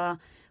 for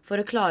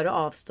å klare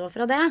å avstå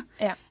fra det.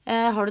 Ja.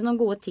 Har du noen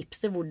gode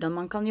tips til hvordan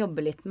man kan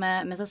jobbe litt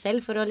med seg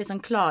selv for å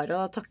liksom klare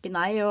å takke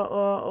nei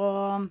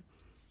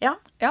ja?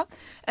 Ja.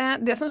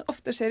 Det som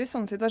ofte skjer i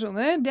sånne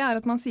situasjoner, det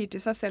at man sier til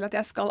seg selv at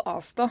jeg skal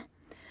avstå.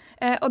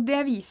 Og det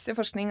viser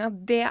forskning at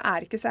det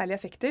ikke særlig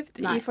effektivt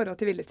i forhold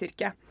til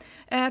viljestyrke.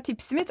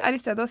 Tipset mitt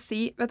i stedet å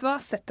si, vet du hva,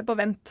 sett det på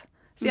vent.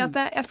 Si at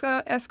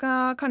jeg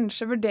skal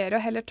kanskje vurdere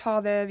å heller ta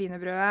det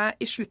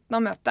wienerbrødet i slutten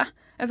av møtet.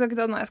 Jeg skal ikke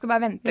ta det nå, jeg skal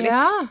bare vente litt.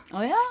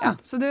 Ja,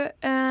 så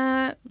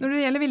når det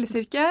gjelder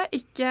viljestyrke,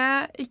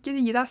 ikke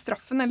gi deg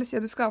straffen eller si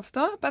at du skal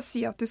avstå, bare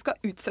si at du skal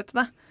utsette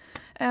det.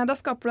 Da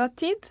skaper du deg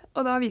tid,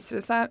 og da viser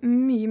det seg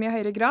mye, mye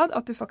høyere grad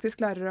at du faktisk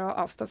klarer å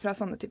avstå fra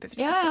sånne typer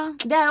fristelser. Ja.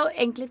 Det jo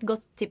egentlig et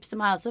godt tips til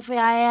meg også, for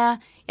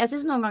jeg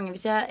synes noen ganger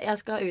hvis jeg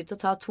skal ut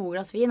og ta 2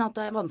 glass vin, at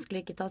det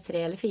vanskelig å ikke ta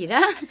 3 eller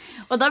 4.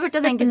 Og da burde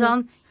jeg tenke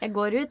sånn, jeg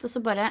går ut, og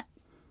så bare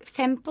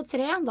 5 på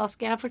 3, da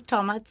skal jeg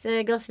ta meg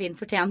et glass vin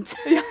fortjent.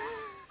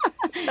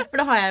 For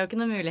da har jeg jo ikke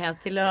noen mulighet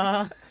til å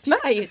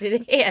skeie ut i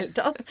det hele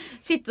tatt.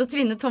 Sitte og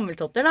tvinne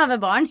tommeltotter da,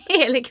 ved baren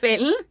hele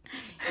kvelden.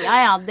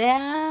 Ja,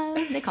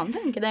 det kan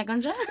funke det,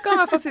 kanskje. Du kan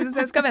i hvert fall si det,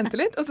 så jeg skal vente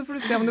litt, og så får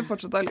du se om du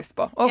fortsatt har lyst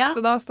på.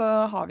 Ofte da så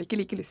har vi ikke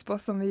like lyst på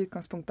som vi i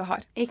utgangspunktet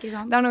har. Ikke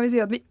sant? Det når vi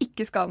sier at vi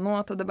ikke skal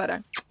noe, at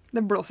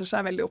det blåser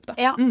seg veldig opp da.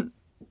 Ja.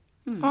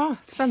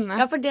 Spennende.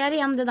 Ja, for det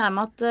igjen det der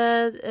med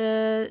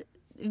at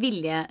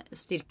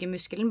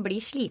viljestyrkemuskelen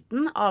blir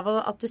sliten av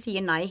at du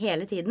sier nei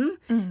hele tiden.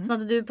 Sånn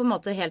at du på en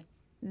måte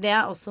det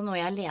også noe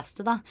jeg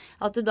leste da.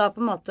 At du da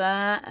på en måte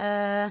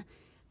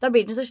da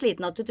blir den så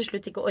sliten at du til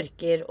slutt ikke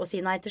orker å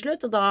si nei til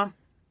slutt, og da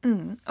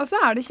Og så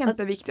det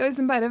kjempeviktig å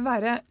liksom bare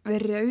være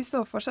raus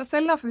overfor seg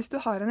selv, da. For hvis du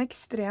har en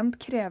ekstremt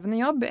krevende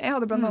jobb. Jeg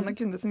hadde blant annet en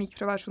kunde som gikk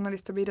fra å være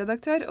journalist til å bli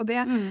redaktør, og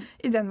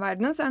i den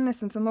verdenen så det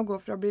nesten som å gå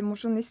fra å bli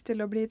mosjonist til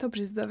å bli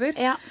toppidrettsutøver.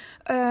 Ja.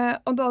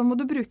 Og da må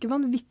du bruke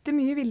vanvittig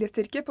mye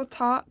viljestyrke på å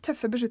ta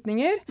tøffe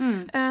beslutninger.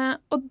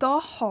 Og da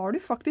har du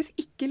faktisk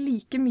ikke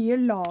like mye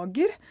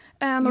lager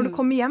når du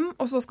kommer hjem,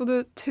 og så skal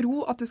du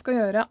tro at du skal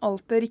gjøre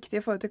alt det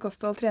riktige i forhold til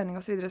kosthold, trening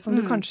og så videre, som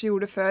du kanskje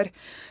gjorde før.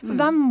 Så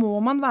der må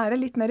man være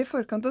litt mer i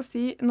forkant og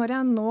si, når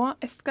jeg nå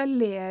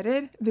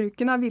eskalerer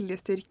bruken av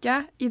viljestyrke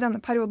i denne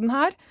perioden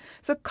her,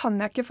 så kan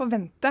jeg ikke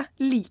forvente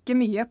like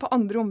mye på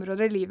andre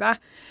områder i livet.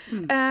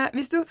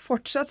 Hvis du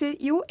fortsatt sier,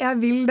 jo, jeg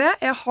vil det,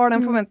 jeg har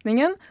den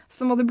forventningen,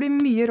 så må du bli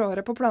mye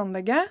råere på å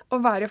planlegge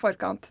og være i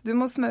forkant. Du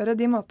må smøre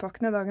de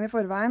matpakkene dagen i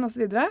forveien og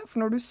så videre,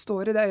 for når du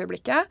står i det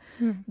øyeblikket,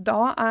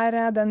 da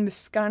den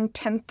muskelen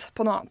tent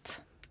på noe annet.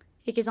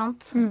 Ikke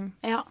sant?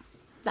 Ja.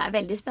 Det et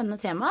veldig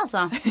spennende tema,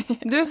 altså.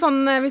 Du,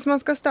 hvis man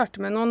skal starte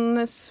med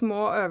noen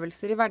små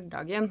øvelser i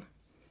hverdagen,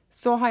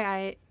 så har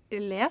jeg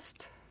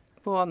lest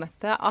på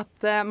nettet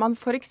at man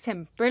for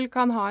eksempel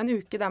kan ha en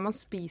uke der man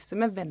spiser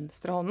med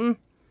venstrehånden.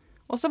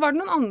 Og så var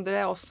det noen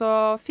andre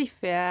også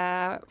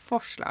fiffige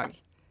forslag.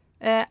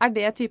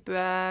 Det type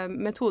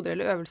metoder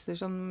eller øvelser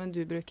som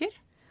du bruker?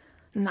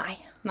 Nei.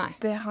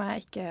 Det har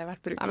jeg ikke vært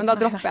brukt. Nei, men da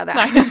dropper jeg det.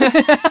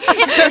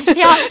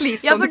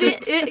 Ja, for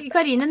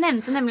Karine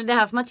nevnte nemlig det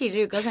her for meg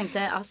tidligere i uka, og tenkte,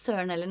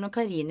 søren, eller når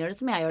Karine gjør det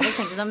som jeg gjør det,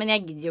 tenkte jeg sånn, men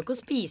jeg gidder jo ikke å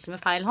spise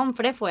med feil hånd,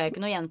 for det får jeg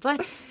ikke noe igjen for.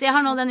 Så jeg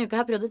har nå denne uka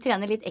her prøvd å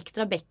trene litt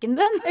ekstra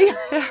bekkenbønn.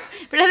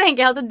 For det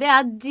tenker jeg at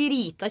det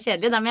drita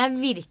kjedelig. Der må jeg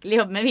virkelig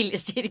jobbe med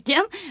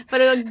viljestyrken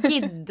for å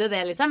gidde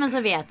det, liksom. Men så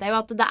vet jeg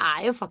jo at det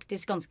jo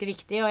faktisk ganske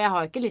viktig, og jeg har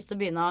jo ikke lyst til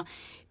å begynne å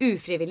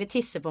ufrivillig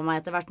tisse på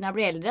meg etter hvert når jeg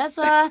blir eldre,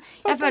 så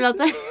jeg føler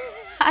at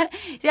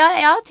så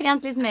jeg har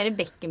trent litt mer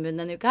bekkenbunn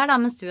denne uka her, da,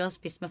 mens du har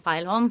spist med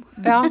feil hånd.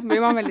 Ja,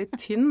 blir man veldig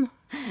tynn?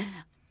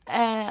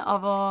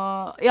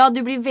 Ja,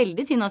 du blir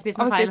veldig tynn av å spise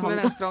med feil hånd. Av å spise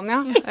med venstre hånd,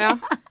 ja.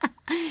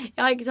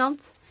 Ja, ikke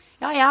sant?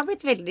 Ja, jeg har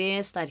blitt veldig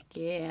sterk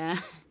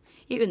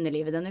i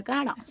underlivet denne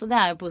uka her, da. Så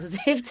det jo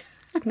positivt.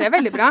 Det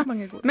veldig bra.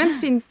 Men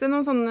finnes det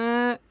noen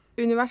sånne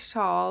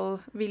universal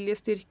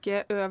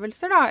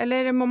viljestyrkeøvelser, da?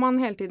 Eller må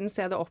man hele tiden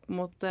se det opp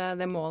mot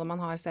det målet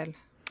man har selv?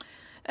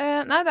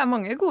 Nei, det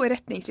mange gode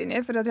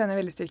retningslinjer for å trene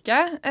viljestyrke.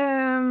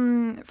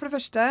 For det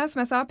første,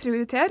 som jeg sa,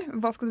 prioriter.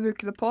 Hva skal du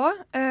bruke det på?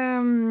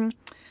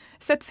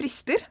 Sett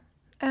frister.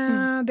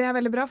 Det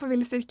veldig bra for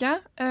viljestyrke.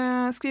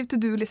 Skriv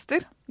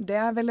to-do-lister. Det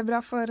veldig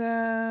bra for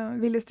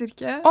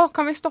viljestyrke.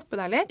 Kan vi stoppe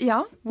deg litt?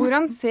 Ja.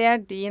 Hvordan ser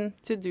din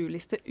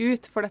to-do-liste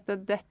ut? For dette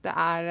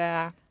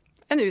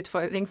en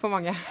utfordring for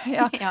mange.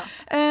 Ja.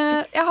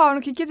 Jeg har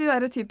nok ikke de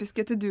der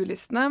typiske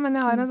to-do-listene, men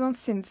jeg har en sånn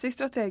sinnssykt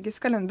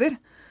strategisk kalender.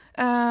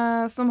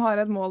 Som har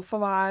et mål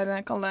for hver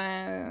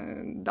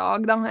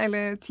dag da,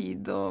 eller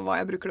tid og hva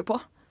jeg bruker det på.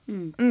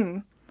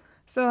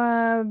 Så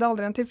det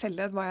aldri en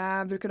tilfeldighet hva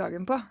jeg bruker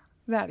dagen på.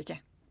 Det det ikke.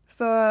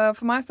 Så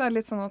for meg så det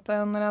litt sånn at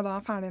når jeg da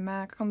ferdig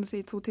med, kan du si,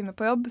 2 timer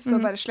på jobb, så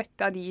bare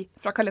sletter jeg de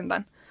fra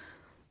kalenderen.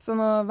 Så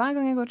hver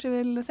gang jeg går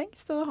til sengs,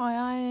 så har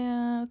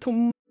jeg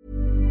tom.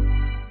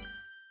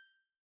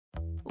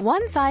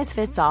 One size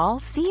fits all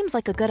seems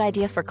like a good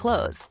idea for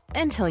clothes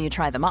until you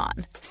try them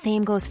on.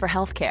 Same goes for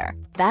healthcare.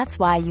 That's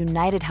why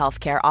United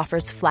Healthcare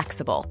offers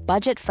flexible,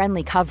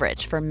 budget-friendly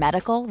coverage for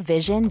medical,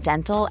 vision,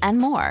 dental, and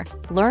more.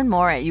 Learn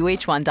more at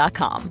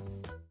uh1.com.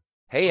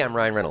 Hey, I'm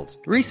Ryan Reynolds.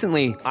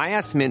 Recently, I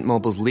asked Mint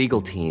Mobile's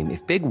legal team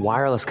if big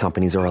wireless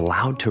companies are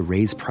allowed to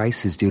raise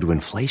prices due to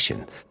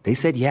inflation. They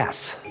said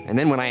yes. And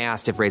then when I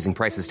asked if raising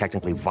prices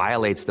technically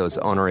violates those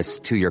onerous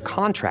 2-year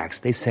contracts,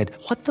 they said,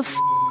 "What the f***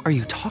 are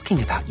you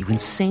talking about, you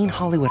insane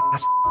Hollywood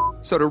ass?"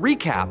 So to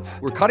recap,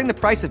 we're cutting the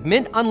price of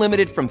Mint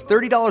Unlimited from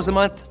 $30 a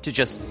month to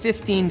just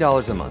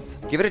 $15 a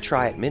month. Give it a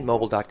try at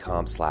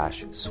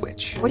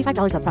mintmobile.com/switch.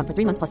 $45 up front for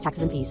 3 months plus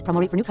taxes and fees.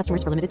 Promo rate for new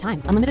customers for limited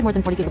time. Unlimited more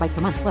than 40 gigabytes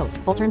per month. Slows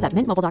full terms at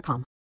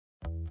mintmobile.com.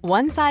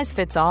 One size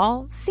fits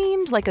all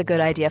seemed like a good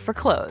idea for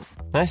clothes.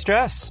 Nice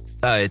dress.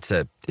 It's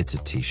a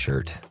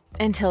t-shirt.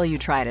 Until you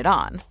tried it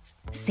on.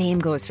 Same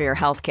goes for your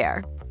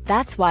healthcare.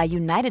 That's why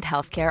United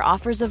Healthcare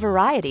offers a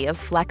variety of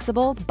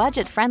flexible,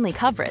 budget-friendly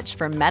coverage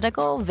for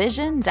medical,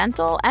 vision,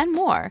 dental, and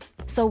more.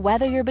 So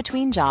whether you're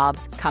between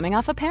jobs, coming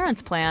off a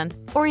parent's plan,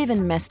 or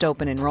even missed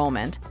open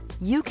enrollment,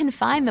 you can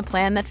find the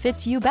plan that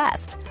fits you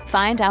best.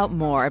 Find out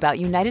more about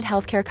United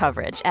Healthcare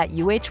coverage at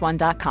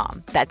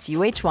uh1.com. That's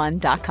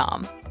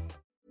uh1.com.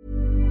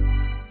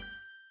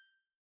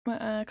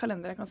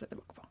 kalender jeg kan se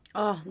tilbake på.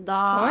 Da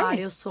er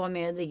det jo så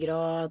mye diggere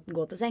å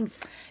gå til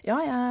sengs. Ja,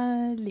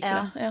 jeg liker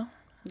det. Ja.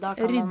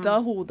 Rydda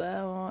hodet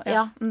og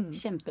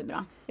kjempebra.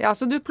 Ja,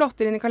 så du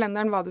plotter inn i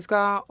kalenderen hva du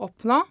skal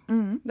oppnå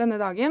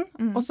denne dagen,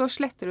 og så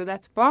sletter du det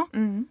etterpå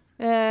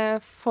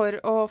for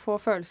å få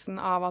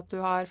følelsen av at du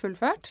har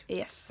fullført.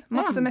 Yes.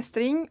 Masse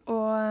mestring,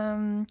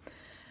 og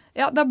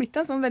det har blitt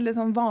en sånn veldig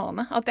sånn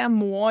vane at jeg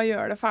må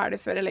gjøre det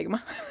ferdig før jeg legger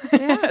meg.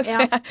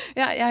 Så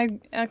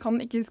jeg kan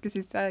ikke huske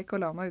sist jeg gikk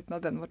og la meg uten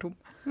at den var tom.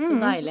 Så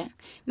deilig.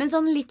 Men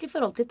sånn litt i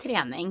forhold til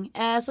trening,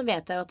 så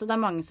vet jeg jo at det er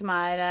mange som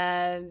er,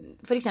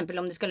 for eksempel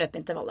om de skal løpe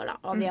intervaller da,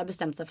 og de har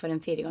bestemt seg for en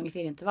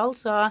 4x4 intervall,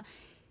 så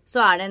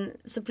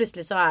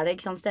plutselig så er det,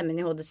 ikke sant, stemmen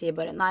i hodet sier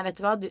bare, nei,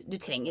 vet du hva, du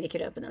trenger ikke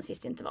løpe den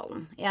siste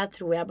intervallen. Jeg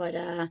tror jeg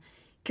bare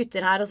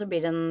kutter her, og så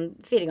blir det en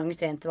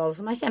 4x3 intervall,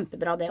 som er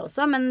kjempebra det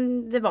også, men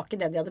det var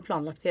ikke det de hadde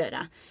planlagt å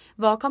gjøre.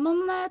 Hva kan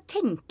man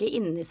tenke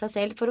inni seg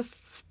selv for å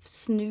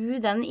snu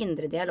den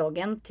indre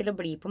dialogen til å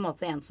bli på en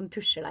måte en som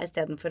pusher deg, i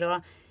stedet for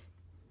å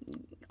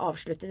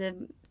avslutte det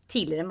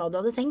tidligere enn hva du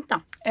hadde tenkt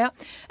da? Ja,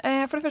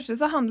 for det første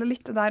så handler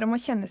litt det der om å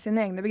kjenne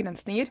sine egne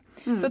begrensninger.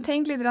 Så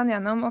tenk litt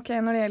gjennom, ok,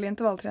 når det gjelder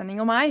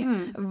intervalltrening og meg,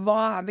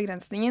 hva er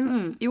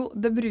begrensningen? Jo,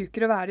 det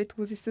bruker å være de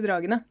 2 siste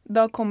dragene.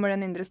 Da kommer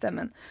den indre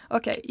stemmen.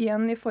 Ok,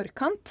 igjen i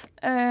forkant,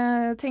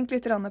 tenk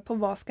litt på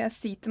hva skal jeg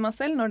si til meg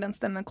selv når den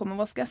stemmen kommer,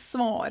 hva skal jeg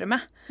svare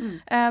med?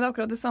 Det er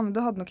akkurat det samme,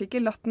 du hadde nok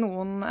ikke latt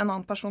en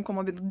annen person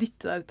komme og begynne å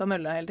dytte deg ut av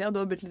mølla hele tiden, og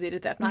du har blitt litt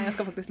irritert. Nei, jeg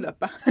skal faktisk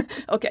løpe.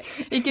 Ok,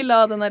 ikke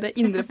la den der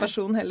indre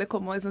personen heller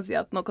komme og liksom si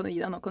at nå kan du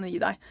gi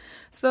deg.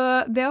 Så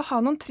det å ha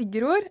noen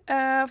triggerord,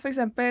 for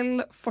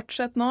eksempel,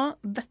 fortsett nå,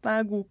 dette er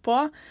jeg god på,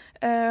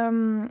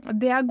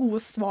 det er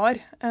gode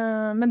svar,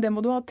 men det må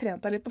du ha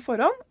trent deg litt på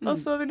forhånd,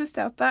 og så vil du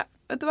se at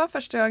vet du hva,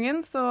 første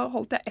gangen så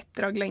holdt jeg 1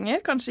 drag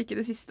lenger, kanskje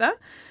ikke det siste,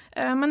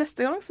 men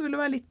neste gang så vil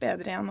du være litt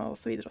bedre igjen, og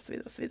så videre, og så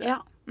videre, og så videre.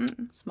 Ja,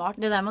 smart.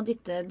 Det der med å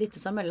dytte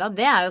seg mølla,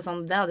 det er jo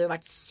sånn, det hadde jo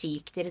vært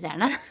sykt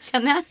irriterende,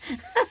 kjenner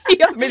jeg.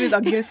 Ja, blir litt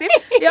aggressiv.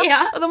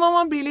 Ja, og da må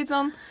man bli litt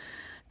sånn,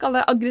 kall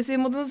det aggressiv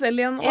mot seg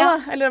selv igjen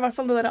også, eller i hvert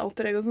fall det der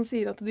alter ego som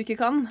sier at du ikke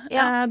kan.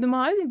 Du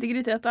må ha en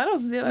integritet der, og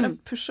så sier bare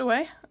push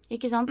away.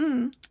 Ikke sant?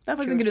 Det er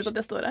faktisk en grunn til at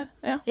jeg står her.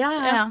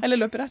 Ja. Eller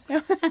løper her.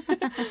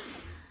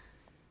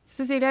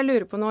 Cecilie, jeg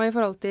lurer på noe i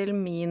forhold til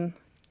min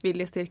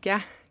viljestyrke.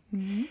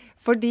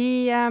 Fordi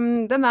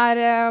den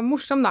er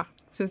morsom da,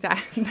 synes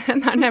jeg.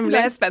 Den er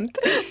nemlig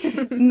spent.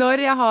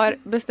 Når jeg har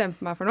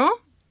bestemt meg for noe,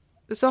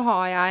 så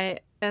har jeg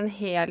en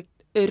helt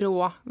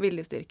rå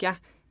viljestyrke.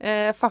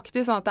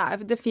 Faktisk sånn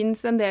at det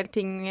finnes en del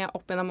ting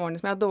opp gjennom årene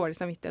som jeg har dårlig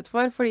samvittighet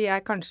for, fordi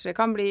jeg kanskje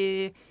kan bli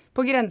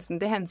på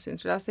grensen til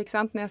hensynsløs, ikke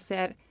sant? Når jeg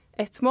ser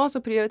et mål,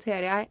 så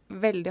prioriterer jeg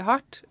veldig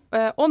hardt,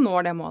 og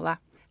når det målet.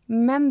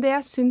 Men det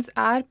jeg synes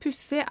er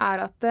pussig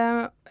er at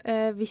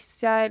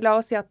la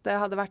oss si at det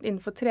hadde vært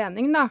innenfor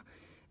trening da,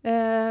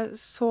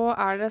 så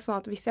er det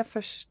sånn at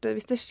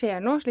hvis det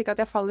skjer noe, slik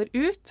at jeg faller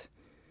ut,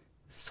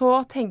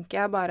 så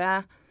tenker jeg bare,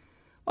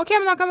 ok,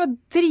 men da kan vi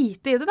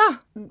drite i det da.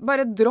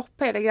 Bare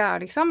dropp hele greia,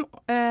 liksom.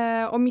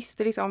 Og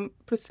miste liksom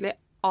plutselig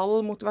all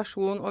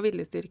motivasjon og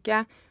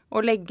viljestyrke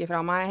og legge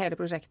fra meg hele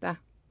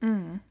prosjektet.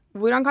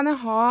 Hvordan kan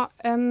jeg ha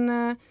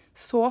en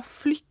så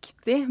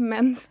flyktig,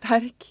 men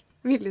sterk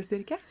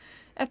viljestyrke?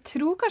 Jeg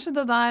tror kanskje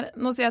det der,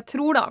 nå sier jeg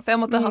tror da, for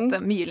jeg måtte ha hatt det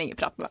mye lenger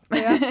prat med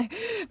deg. Ja.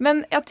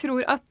 Men jeg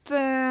tror at,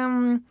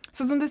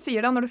 sånn som du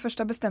sier da, når du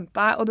først har bestemt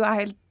deg, og du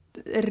er helt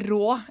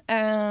rå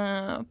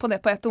på det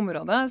på et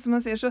område, som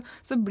jeg sier,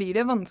 så blir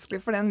det vanskelig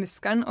for den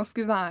muskelen å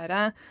skulle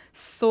være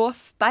så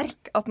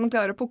sterk at den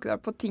klarer å pukke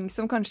deg på ting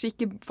som kanskje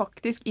ikke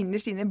faktisk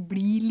innerst inne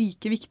blir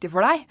like viktig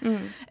for deg.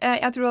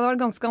 Jeg tror det hadde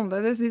vært ganske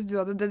annerledes hvis du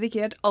hadde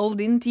dedikert all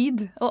din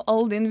tid og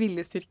all din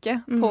viljestyrke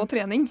på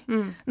trening.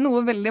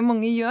 Noe veldig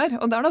mange gjør,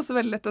 og da er det også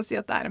veldig lett å si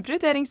at det er en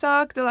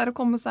prioriteringssak, det der å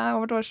komme seg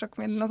over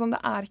torsdagsmiddelen og sånn.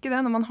 Det er ikke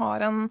det når man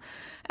har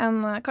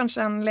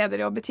kanskje en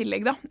lederjobb i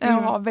tillegg da,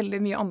 og har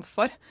veldig mye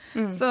ansvar.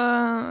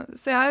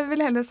 Så jeg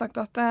vil heller sagt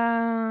at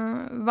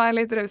vær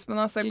litt raus med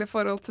deg selv i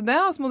forhold til det,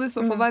 og så må du i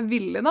så fall være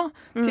villig da,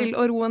 til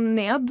å roe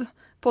ned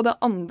på det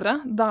andre,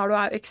 der du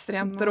er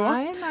ekstremt rå.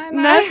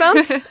 Nei,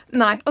 sant?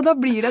 Nei, og da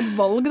blir det et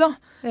valg da.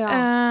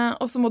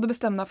 Og så må du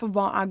bestemme deg for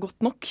hva er godt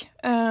nok.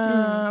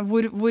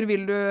 Hvor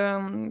vil du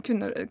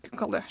kunne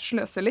kalle det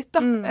sløse litt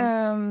da.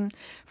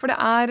 For det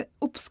er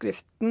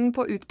oppskriften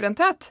på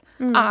utbrenthet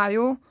er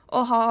jo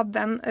å ha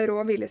den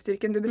rå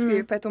viljestyrken du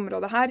beskriver på et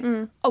område her,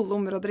 alle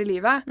områder i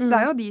livet. Det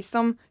er jo de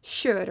som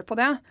kjører på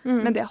det,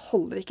 men det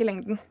holder ikke i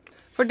lengden.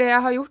 For det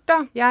jeg har gjort da,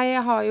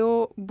 jeg har jo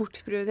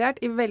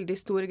bortprioritert i veldig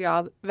stor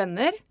grad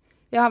venner.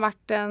 Jeg har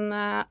vært en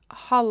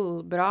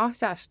halvbra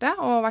kjæreste,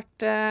 og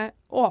vært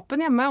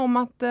åpen hjemme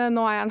om at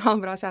nå er jeg en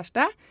halvbra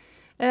kjæreste.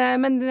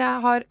 Men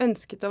jeg har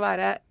ønsket å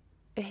være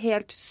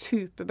helt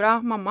superbra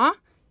mamma,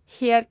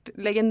 helt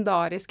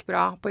legendarisk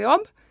bra på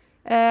jobb,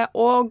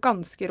 og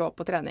ganske rå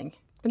på trening.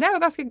 Det er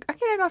ikke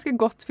det ganske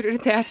godt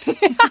prioritert?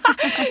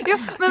 Jo,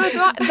 men vet du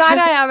hva?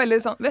 Der jeg veldig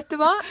sånn. Vet du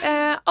hva?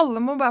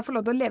 Alle må bare få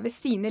lov til å leve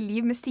sine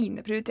liv med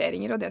sine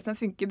prioriteringer og det som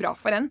funker bra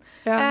for en.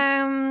 Ja.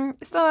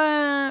 Så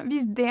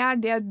hvis det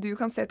er det du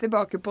kan se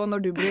tilbake på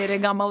når du blir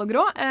gammel og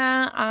grå,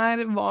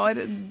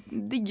 var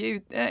digge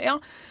ut...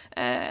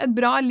 et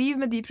bra liv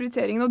med de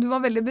prioriteringene, og du var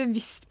veldig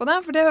bevisst på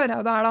det, for det hører jeg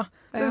jo det da.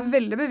 Du er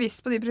veldig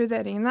bevisst på de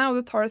prioriteringene, og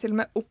du tar det til og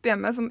med opp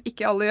hjemme, som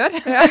ikke alle gjør,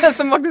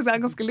 som faktisk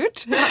er ganske lurt.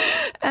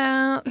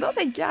 Da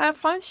tenker jeg,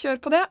 faen, kjør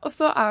på det. Og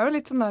så er det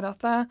litt sånn der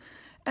at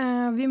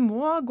vi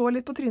må gå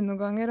litt på trynet noen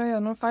ganger og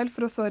gjøre noen feil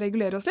for å så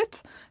regulere oss litt.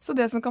 Så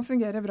det som kan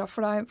fungere bra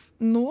for deg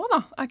nå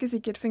da, er ikke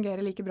sikkert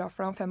fungere like bra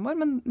for deg om 5 år,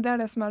 men det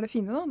er det som er det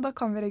fine da. Da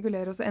kan vi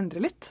regulere oss og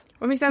endre litt.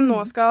 Og hvis jeg nå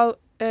skal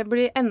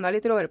bli enda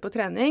litt råere på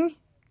trening,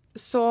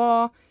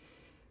 så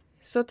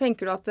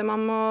tenker du at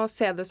man må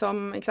se det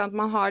som, ikke sant,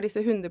 man har disse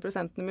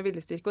 100% med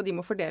viljestyrke, og de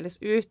må fordeles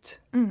ut.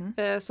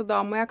 Så da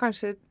må jeg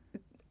kanskje,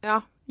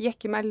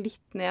 jekke meg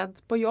litt ned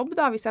på jobb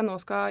da, hvis jeg nå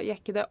skal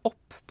jekke det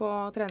opp på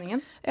treningen.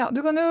 Ja,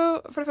 du kan jo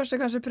for det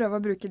første kanskje prøve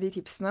å bruke de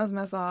tipsene som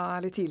jeg sa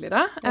litt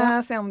tidligere.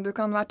 Se om du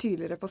kan være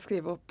tydeligere på å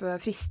skrive opp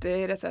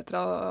frister, etc.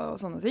 og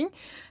sånne ting.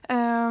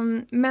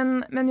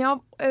 Men ja,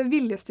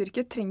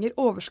 viljestyrke trenger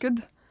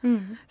overskudd.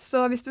 Så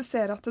hvis du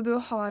ser at du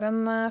har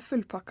en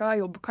fullpakka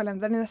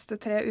jobbkalender de neste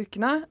 3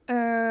 ukene,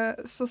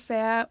 så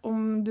se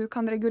om du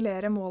kan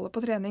regulere målet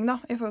på trening da,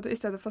 i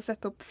stedet for å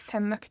sette opp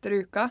 5 økter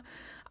i uka.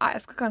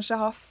 Jeg skal kanskje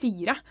ha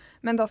 4,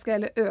 men da skal jeg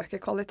heller øke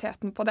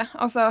kvaliteten på det.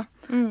 Altså,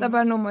 det er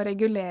bare noe med å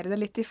regulere det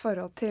litt i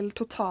forhold til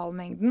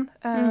totalmengden,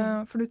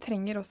 for du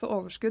trenger også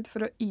overskudd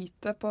for å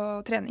yte på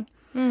trening.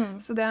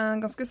 Så det er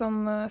en ganske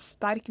sånn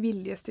sterk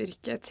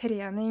viljestyrke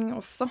trening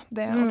også,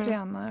 det å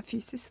trene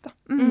fysisk da.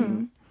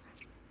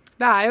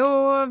 Det er jo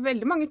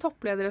veldig mange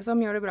toppledere som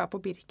gjør det bra på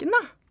Birken,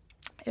 da.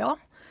 Ja,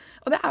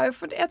 og det er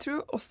jo jeg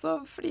tror også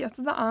fordi at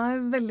det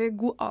er veldig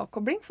god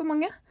avkobling for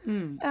mange,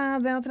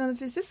 det å trene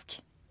fysisk.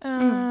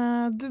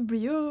 Du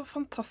blir jo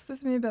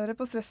fantastisk mye bedre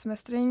på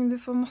stressmestring, du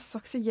får masse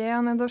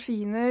oksygen,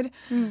 endorfiner,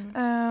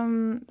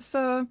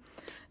 så...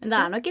 Men det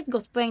er nok et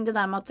godt poeng det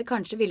der med at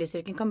kanskje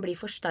viljestyrken kan bli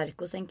for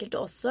sterk hos enkelte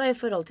også, i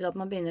forhold til at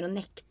man begynner å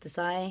nekte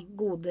seg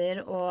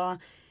goder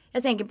og...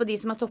 Jeg tenker på de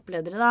som er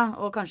toppledere da,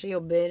 og kanskje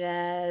jobber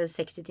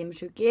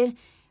 60-timersuker,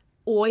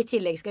 og i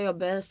tillegg skal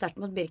jobbe sterkt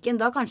mot Birken.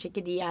 Da kanskje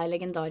ikke de er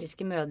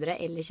legendariske mødre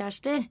eller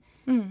kjærester.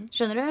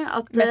 Skjønner du?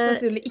 Mest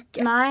sannsynlig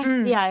ikke. Nei,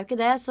 de er jo ikke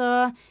det, så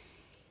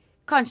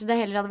kanskje det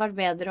heller hadde vært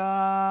bedre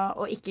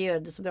å ikke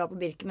gjøre det så bra på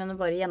Birken, men å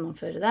bare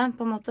gjennomføre det,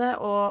 på en måte,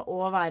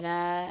 og være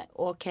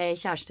ok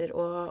kjærester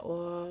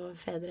og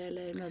fedre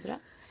eller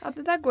mødre. Ja,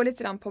 det der går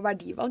litt på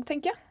verdivalg,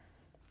 tenker jeg.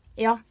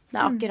 Ja, det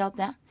er akkurat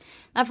det.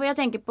 Nei, for jeg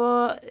tenker på,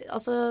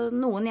 altså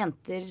noen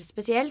jenter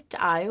spesielt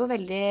er jo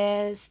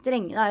veldig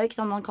strenge. Det er jo ikke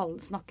sånn man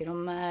snakker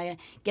om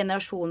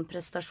generasjon,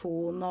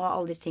 prestasjon og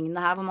alle disse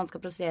tingene her, hvor man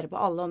skal prestere på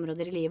alle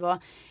områder i livet.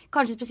 Og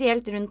kanskje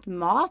spesielt rundt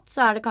mat,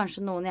 så er det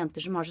kanskje noen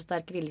jenter som har så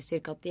sterk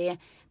viljestyrke at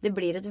det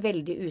blir et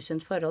veldig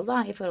usunt forhold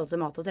da, i forhold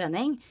til mat og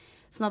trening.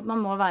 Sånn at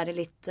man må være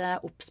litt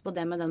obs på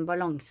det med den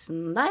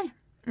balansen der.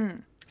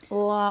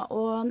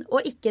 Og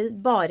ikke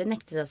bare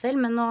nekte seg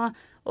selv, men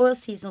å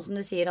si sånn som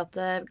du sier at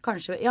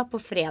kanskje på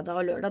fredag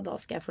og lørdag da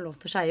skal jeg få lov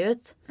til å skeie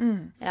ut.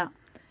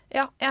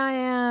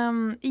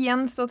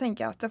 Igjen så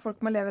tenker jeg at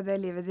folk må leve det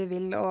livet de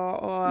vil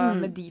og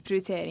med de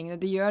prioriteringene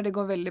de gjør. Det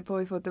går veldig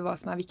på i forhold til hva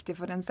som er viktig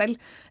for en selv.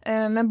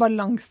 Men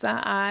balanse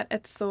er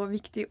et så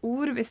viktig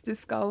ord hvis du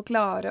skal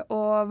klare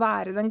å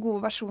være den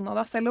gode versjonen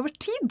av deg selv over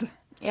tid.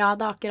 Ja,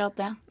 det er akkurat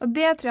det. Og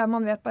det tror jeg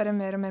man vet bare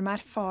mer og mer med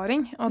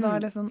erfaring. Og da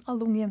er det sånn,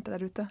 alle unge jenter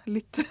der ute,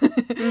 lytt.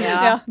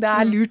 Ja, det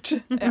er lurt.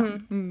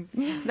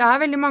 Det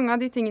er veldig mange av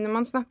de tingene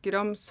man snakker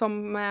om som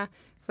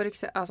for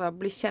eksempel, altså,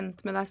 bli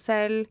kjent med deg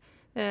selv,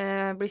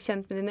 bli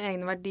kjent med dine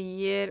egne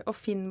verdier og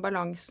finn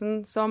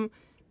balansen som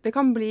det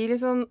kan bli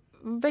liksom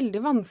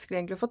veldig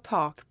vanskelig egentlig å få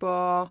tak på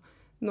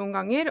noen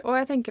ganger. Og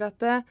jeg tenker at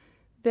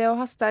det å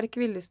ha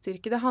sterk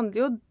viljestyrke, det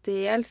handler jo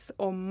dels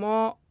om å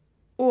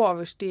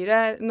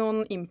overstyre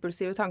noen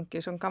impulsive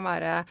tanker som kan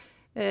være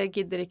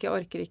gidder ikke,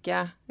 orker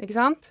ikke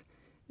sant?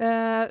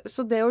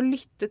 Så det å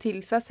lytte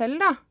til seg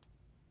selv da,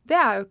 det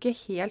er jo ikke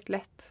helt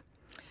lett.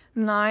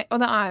 Nei,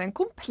 og det er en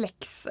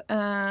kompleks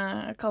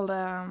kall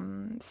det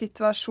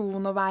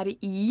situasjon å være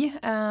i.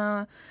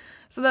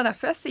 Så det er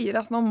derfor jeg sier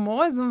at man må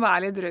liksom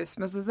være litt raus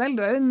med seg selv.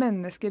 Du er et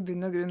menneske i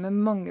bunn og grunn med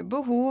mange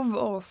behov,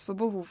 og også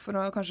behov for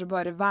å kanskje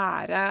bare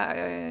være,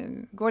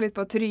 gå litt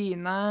på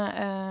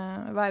trynet,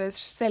 være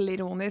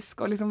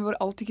selvironisk, og liksom hvor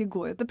alt ikke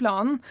går etter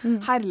planen.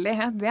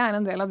 Herlighet, det er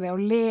en del av det å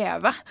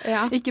leve,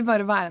 ikke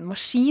bare være en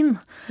maskin.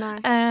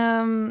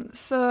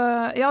 Så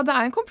ja, det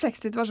er en kompleks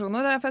situasjon,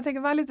 og derfor jeg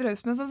tenker være litt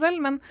raus med seg selv,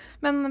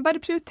 men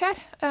bare prioriter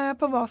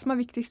på hva som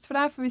er viktigst for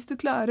deg, for hvis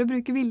du klarer å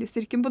bruke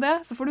viljestyrken på det,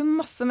 så får du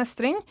masse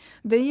mestring.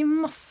 Det gir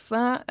masse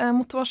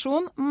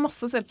motivasjon,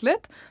 masse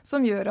selvtillit,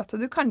 som gjør at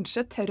du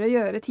kanskje tør å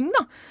gjøre ting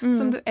da,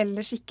 som du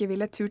ellers ikke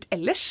ville turt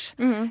ellers.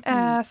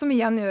 Som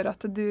igjen gjør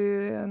at du,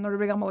 når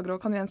du blir gammel og grå,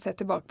 kan du igjen se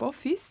tilbake på,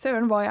 fy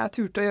søren hva jeg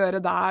turte å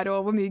gjøre der,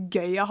 og hvor mye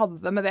gøy jeg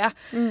hadde med det.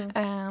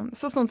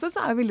 Så sånn sett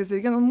så er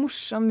viljestyrke en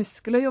morsom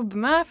muskel å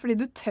jobbe med, fordi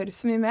du tør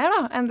så mye mer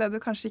da, enn det du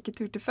kanskje ikke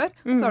turte før.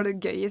 Så har du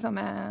gøy i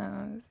samme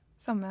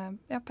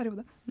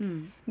periode.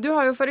 Du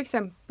har jo for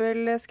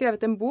eksempel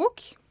skrevet en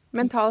bok,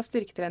 Mental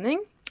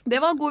styrketrening. Det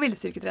var god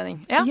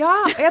viljestyrketrening. Ja,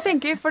 jeg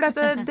tenker, for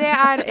det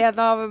er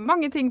en av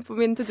mange ting på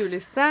min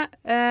to-do-liste.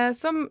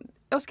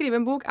 Å skrive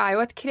en bok er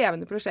jo et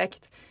krevende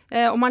prosjekt,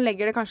 og man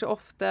legger det kanskje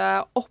ofte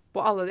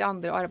oppå alle de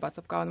andre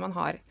arbeidsoppgavene man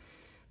har.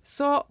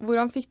 Så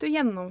hvordan fikk du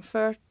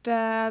gjennomført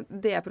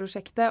det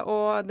prosjektet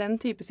og den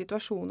type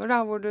situasjoner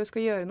da, hvor du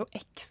skal gjøre noe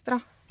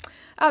ekstra?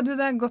 Ja, det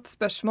er et godt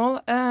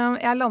spørsmål.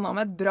 Jeg landet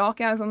med et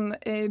brak. Jeg er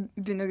i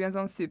bunn og grunn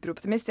sånn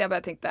superoptimist. Jeg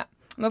bare tenkte,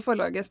 når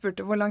forlaget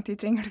spurte hvor lang tid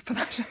trenger du på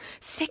det her, så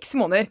 6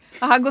 måneder.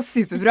 Det her går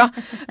superbra.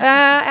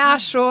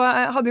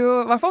 Jeg hadde jo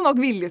i hvert fall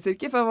nok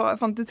viljestyrke, for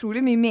jeg fant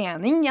utrolig mye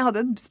mening. Jeg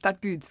hadde et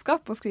sterkt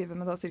budskap å skrive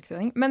med da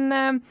styrketrening. Men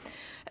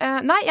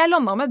nei, jeg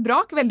landet med et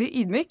brak, veldig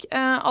ydmyk.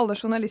 Alle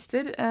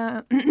journalister,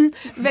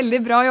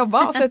 veldig bra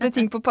jobba å sette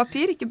ting på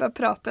papir, ikke bare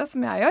prate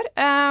som jeg gjør.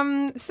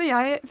 Så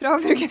fra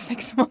å bruke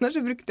 6 måneder,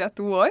 så brukte jeg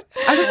 2 år.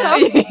 Er det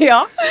sant?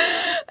 Ja.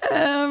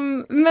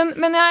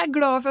 Men jeg er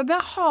glad for at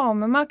jeg har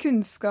med meg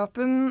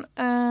kunnskapen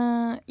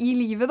i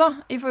livet da,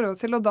 i forhold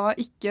til å da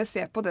ikke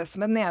se på det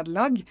som et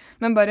nederlag,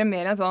 men bare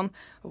mer en sånn,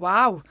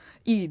 wow,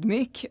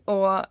 ydmyk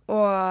og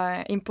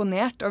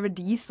imponert over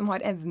de som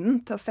har evnen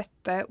til å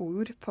sette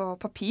ord på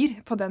papir,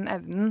 på den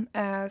evnen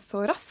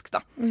så raskt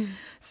da.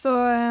 Så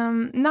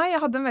nei,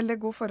 jeg hadde en veldig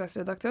god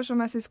forlagsredaktør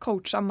som jeg synes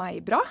coachet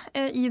meg bra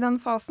i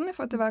den fasen, i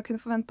forhold til hva jeg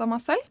kunne forvente av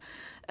meg selv.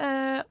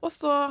 Og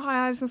så har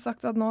jeg liksom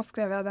sagt at nå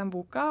skrev jeg den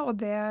boka, og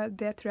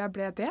det tror jeg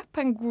ble det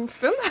på en god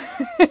stund.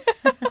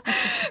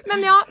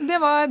 Men ja, det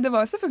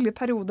var selvfølgelig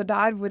perioder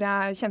der hvor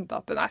jeg kjente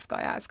at nei,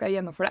 skal jeg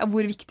gjennomføre det?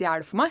 Hvor viktig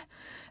er det for meg?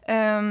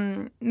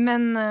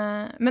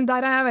 Men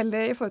der er jeg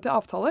veldig i forhold til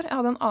avtaler. Jeg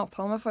hadde en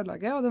avtale med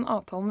forlaget, og den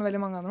avtalen med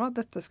veldig mange andre at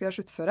dette skal jeg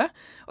sluttføre.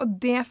 Og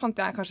det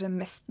fant jeg kanskje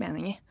mest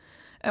mening i.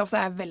 Og så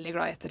er jeg veldig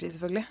glad i ettertid,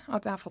 selvfølgelig,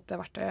 at jeg har fått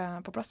det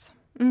verktøyet på plass.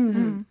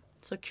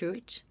 Så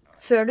kult.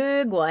 Før du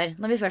går,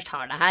 når vi først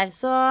har det her,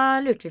 så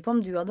lurte vi på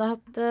om du hadde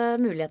hatt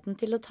muligheten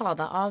til å ta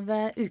deg av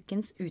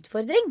ukens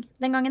utfordring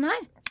den gangen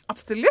her.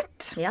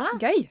 Absolutt. Ja.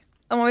 Gøy.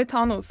 Da må vi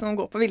ta noe som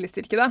går på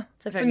viljestyrke da,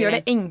 som gjør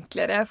det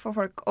enklere for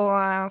folk å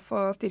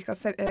få styrka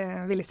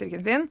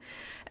viljestyrken sin.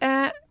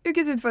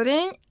 Ukens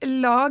utfordring,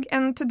 lag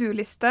en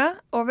to-do-liste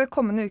over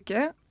kommende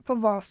uke på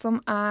hva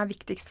som er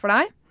viktigst for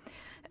deg.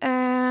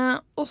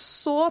 Og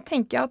så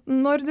tenker jeg at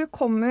når du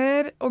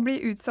kommer og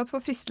blir utsatt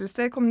for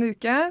fristelser kommende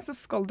uke, så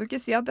skal du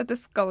ikke si at dette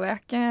skal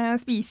jeg ikke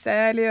spise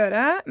eller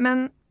gjøre,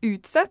 men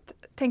utsett.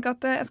 Tenk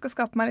at jeg skal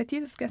skape meg litt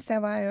tid, så skal jeg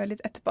se hva jeg gjør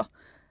litt etterpå.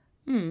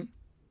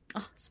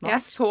 Smart. Jeg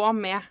er så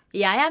med.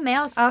 Jeg er med,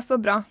 altså. Ja, så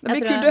bra. Det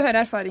blir kult å høre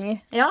erfaringer.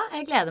 Ja,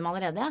 jeg gleder meg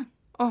allerede.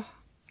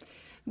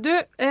 Du,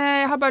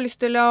 jeg har bare lyst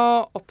til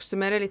å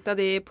oppsummere litt av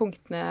de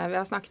punktene vi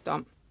har snakket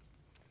om.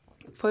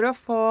 For å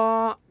få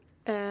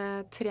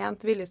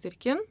trent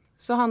viljestyrken,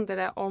 så handler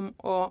det om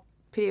å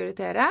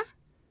prioritere,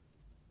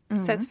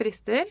 sett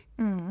frister,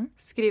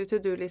 skriv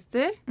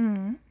to-do-lister,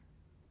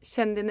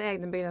 kjenn dine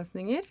egne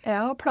begrensninger.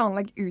 Ja, og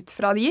planlegg ut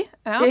fra de.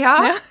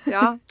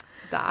 Ja.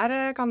 Der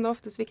kan det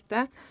ofte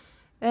svikte.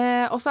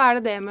 Og så er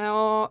det det med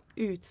å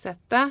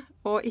utsette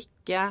og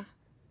ikke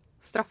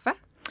straffe.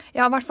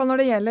 Ja, i hvert fall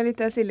når det gjelder litt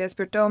det Silje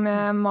spurte om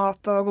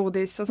mat og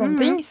godis og sånne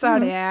ting, så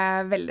er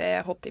det veldig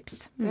hot tips.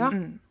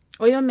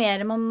 Og jo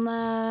mer man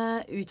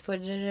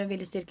utfordrer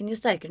viljestyrken, jo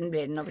sterkere den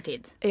blir den over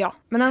tid. Ja,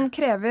 men den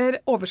krever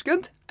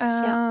overskudd,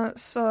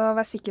 så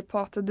vær sikker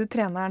på at du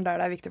trener den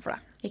der det er viktig for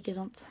deg. Ikke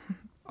sant?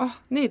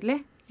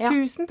 Nydelig.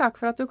 Tusen takk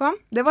for at du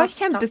kom. Det var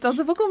kjempestas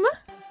å få komme.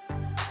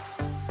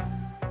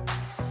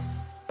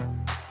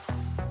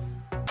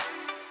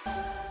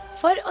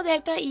 For å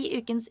delta i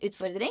ukens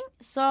utfordring,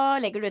 så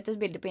legger du ut et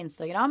bilde på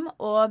Instagram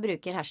og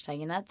bruker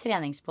hashtagene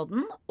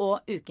treningspodden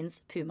og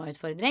ukens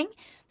Puma-utfordring.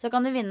 Så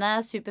kan du vinne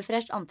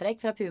superfresh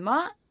antrekk fra Puma,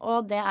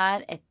 og det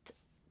er et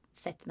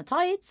sett med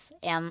tights,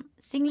 en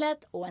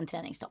singlet og en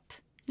treningstopp.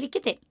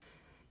 Lykke til!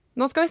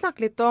 Nå skal vi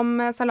snakke litt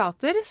om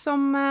salater,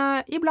 som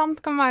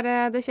iblant kan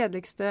være det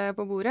kjedeligste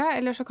på bordet,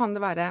 eller så kan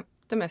det være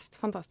det mest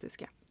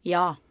fantastiske.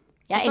 Ja,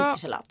 jeg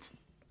elsker salat.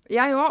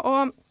 Jeg også,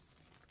 og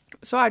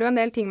så er det jo en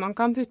del ting man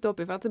kan putte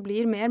oppi for at det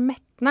blir mer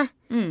mettende.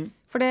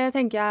 For det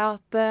tenker jeg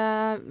at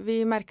vi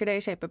merker det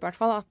i ShapeUp i hvert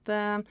fall,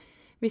 at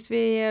hvis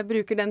vi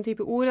bruker den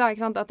type ord, da,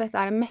 ikke sant, at dette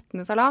er en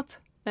mettende salat,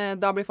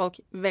 da blir folk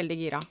veldig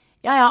gira.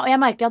 Ja, og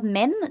jeg merker at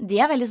menn, de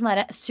er veldig sånn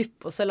her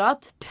suppe og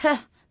salat.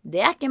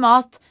 Det er ikke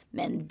mat,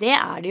 men det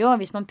er det jo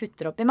hvis man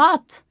putter oppi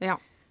mat. Ja.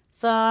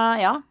 Så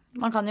ja,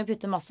 man kan jo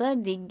putte masse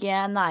digg,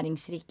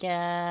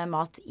 næringsrike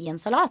mat i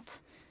en salat.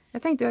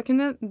 Jeg tenkte jeg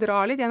kunne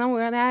dra litt gjennom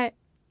hvordan jeg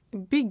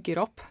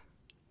bygger opp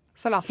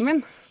salaten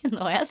min.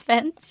 Nå er jeg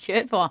spent.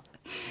 Kjør på.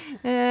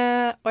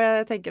 Og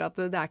jeg tenker at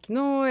det ikke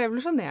noe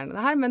revolusjonerende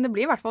det her, men det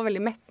blir i hvert fall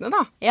veldig mettende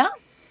da. Ja.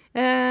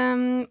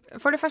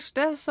 For det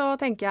første så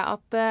tenker jeg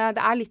at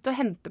det litt å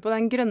hente på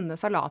den grønne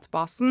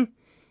salatbasen.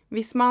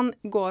 Hvis man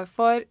går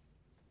for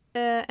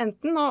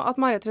enten at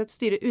man rett og slett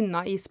styrer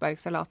unna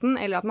isbergsalaten,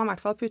 eller at man i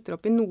hvert fall putter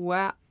opp i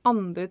noe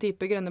andre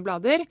typer grønne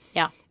blader,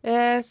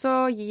 så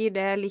gir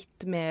det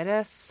litt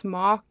mer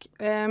smak.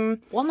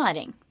 Og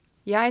næring.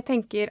 Jeg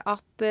tenker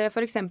at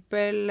for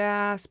eksempel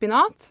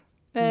spinat,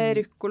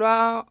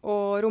 rucola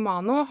og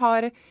romano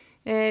har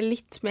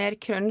litt mer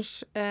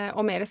crunch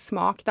og mer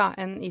smak da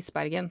enn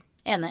isbergen.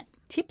 Enig.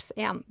 Tips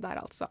 1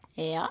 der altså.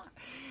 Ja.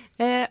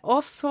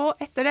 Og så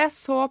etter det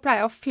så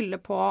pleier jeg å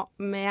fylle på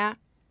med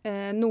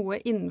noe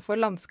innenfor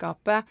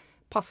landskapet,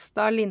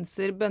 pasta,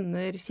 linser,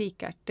 bønner,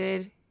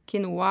 kikerter,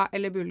 quinoa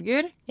eller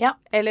bulgur,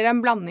 eller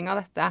en blanding av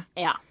dette.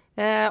 Ja.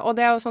 Og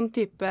det jo sånn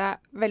type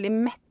veldig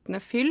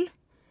mettende fyll.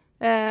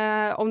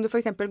 Om du for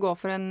eksempel går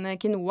for en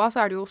quinoa,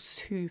 så det jo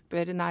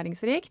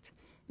supernæringsrikt,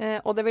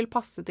 og det vil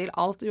passe til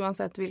alt,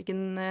 uansett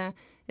hvilken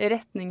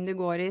retning du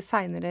går i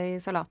senere i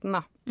salaten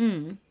da.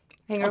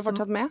 Henger du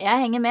fortsatt med? Jeg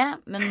henger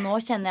med, men nå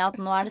kjenner jeg at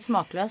nå det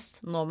smakløst.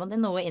 Nå må det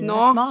noe inn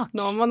med smak.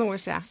 Nå må noe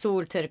skje.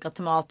 Soltørka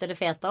tomat eller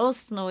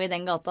fetaost, noe i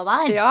den gata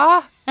der. Ja,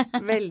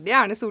 veldig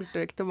gjerne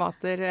soltørka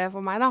tomater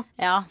for meg da.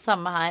 Ja,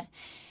 samme her.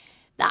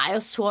 Det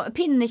jo så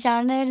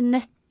pinnekjerner,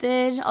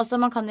 nøtter, altså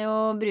man kan jo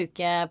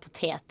bruke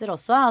poteter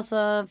også.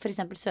 Altså for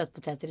eksempel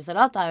søtpoteter i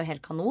salat jo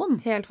helt kanon.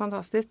 Helt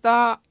fantastisk.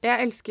 Jeg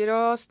elsker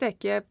å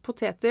steke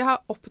poteter. Jeg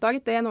har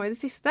oppdaget det nå i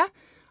det siste.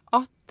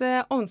 At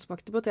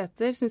ovnsbakte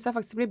poteter synes jeg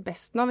faktisk blir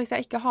best nå hvis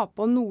jeg ikke har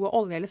på noe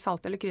olje eller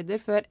salt eller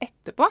krydder før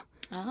etterpå.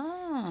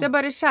 Så jeg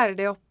bare skjærer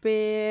det opp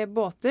i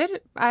båter,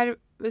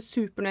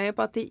 supernøye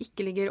på at de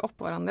ikke ligger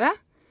oppå hverandre.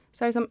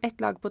 Så liksom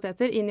ett lag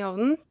poteter inn i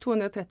ovnen,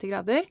 230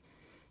 grader,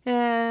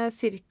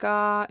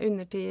 cirka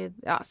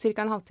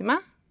en halvtime.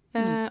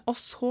 Og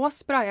så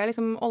sprayer jeg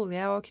liksom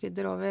olje og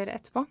krydder over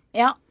etterpå.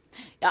 Ja,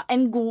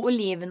 en god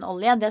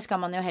olivenolje, det skal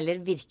man jo heller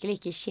virkelig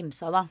ikke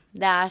kimse av da.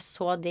 Det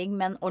så digg,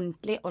 men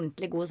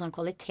ordentlig god sånn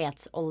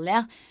kvalitetsolje,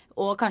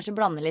 og kanskje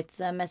blande litt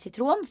med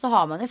sitron, så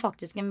har man jo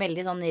faktisk en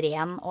veldig sånn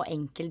ren og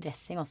enkel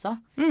dressing også.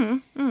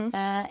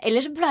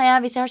 Ellers så pleier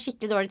jeg, hvis jeg har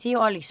skikkelig dårlig tid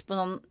og har lyst på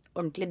noen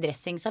ordentlig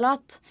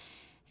dressingsalat,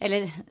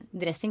 eller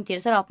dressing til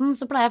salaten,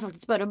 så pleier jeg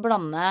faktisk bare å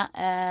blande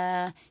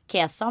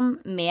kesam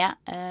med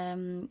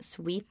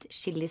sweet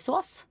chili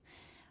sauce.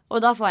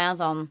 Og da får jeg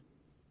en sånn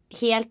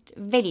helt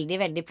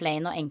veldig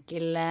plain og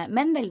enkel,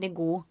 men veldig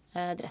god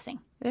dressing.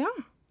 Ja.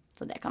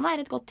 Så det kan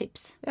være et godt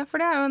tips. Ja, for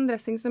det jo en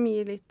dressing som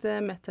gir litt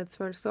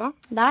metthetsfølelse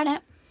også. Det det.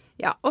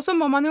 Ja, og så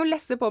må man jo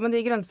lesse på med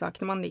de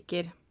grønnsakene man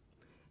liker.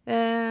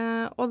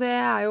 Og det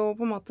jo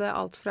på en måte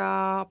alt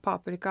fra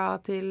paprika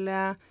til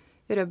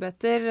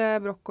rødbeter,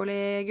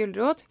 brokkoli,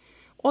 gulrot.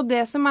 Og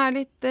det som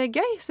litt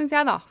gøy, synes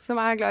jeg da, som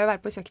glad i å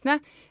være på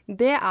kjøkkenet,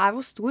 det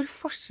hvor stor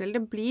forskjell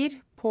det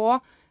blir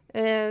på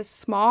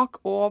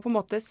smak og på en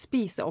måte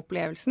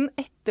spiseopplevelsen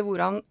etter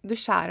hvordan du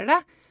skjærer det.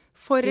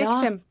 For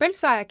eksempel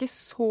så jeg ikke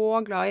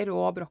så glad i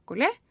rå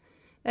brokkoli,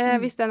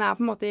 hvis den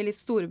på en måte i litt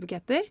store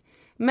buketter.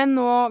 Men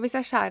nå, hvis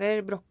jeg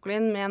skjærer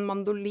brokkolien med en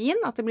mandolin,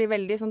 at det blir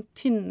veldig sånn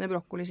tynne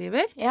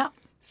brokkoliskiver,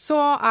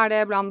 så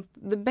det blant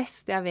det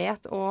beste jeg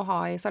vet å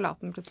ha i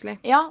salaten plutselig.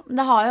 Ja,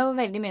 det har jo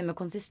veldig mye med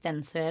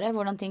konsistens å gjøre,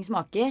 hvordan ting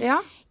smaker. Ja.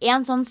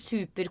 En sånn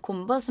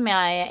superkombo som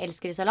jeg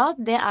elsker i salat,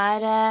 det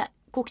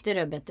kokte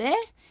rødbeter,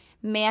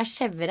 med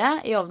skjevre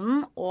i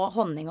ovnen og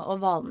honning og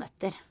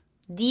valnøtter.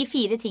 De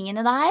 4 tingene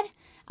der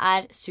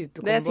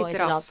superkombo i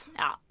salat.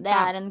 Ja, det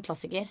en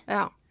klassiker.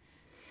 Ja.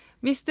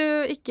 Hvis du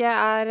ikke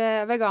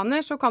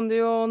veganer, så kan du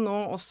jo nå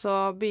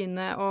også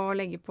begynne å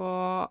legge på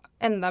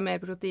enda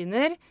mer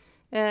proteiner.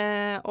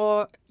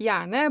 Og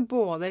gjerne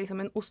både liksom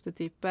en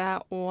ostetype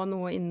og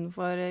noe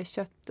innenfor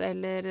kjøtt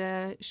eller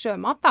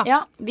sjømat da. Ja,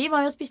 vi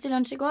var jo og spiste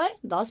lunsj i går.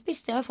 Da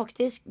spiste jeg jo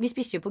faktisk, vi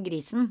spiste jo på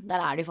grisen. Der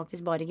det jo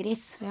faktisk bare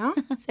gris. Ja.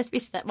 Så jeg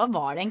spiste, hva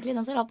var det egentlig i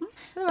den salaten?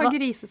 Det var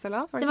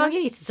grisesalat, var det ikke? Det var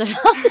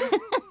grisesalat.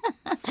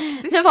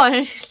 Det var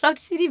en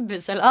slags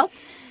ribbesalat.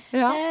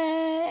 Ja.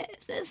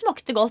 Det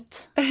smakte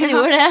godt. Det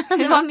gjorde det.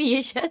 Det var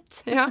mye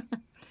kjøtt. Ja.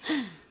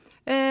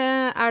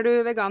 Du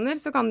veganer,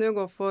 så kan du jo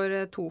gå for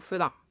tofu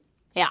da.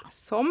 Ja.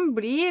 Som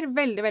blir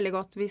veldig, veldig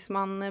godt hvis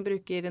man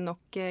bruker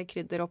nok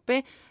krydder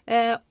oppi.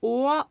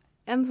 Og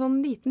en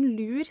sånn liten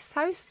lur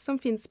saus som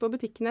finnes på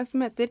butikkene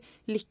som heter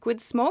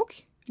Liquid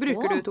Smoke.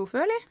 Bruker du tofu,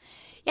 eller?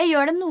 Jeg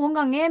gjør det noen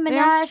ganger, men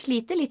jeg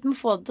sliter litt med å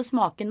få det til å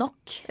smake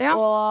nok. Ja.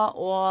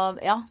 Og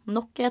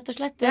nok rett og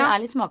slett. Det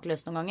litt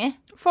smakeløst noen ganger.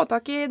 Få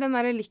tak i den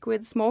der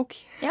Liquid Smoke.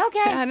 Ja, ok.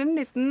 Det en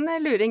liten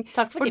luring.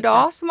 Takk for tipset.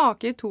 Da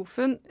smaker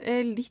tofuen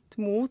litt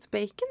mot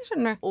bacon,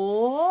 skjønner du.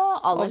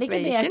 Alle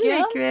liker bacon.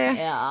 Liker vi.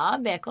 Ja,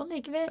 bacon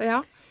liker vi.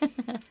 Ja.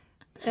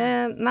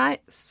 Nei,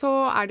 så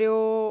det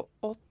jo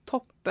å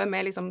toppe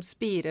med liksom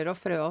spirer og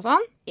frø og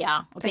sånn.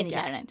 Ja, og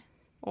pinnekjerner.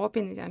 Og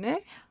pinnekjerner.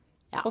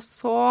 Ja. Og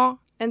så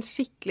en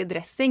skikkelig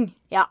dressing.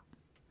 Ja.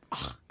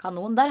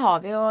 Kanon, der har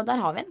vi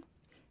den.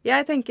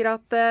 Jeg tenker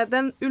at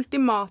den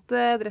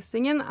ultimate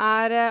dressingen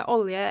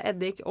olje,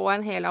 eddik og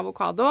en hel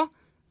avokado.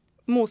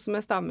 Mose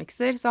med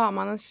stavmikser, så har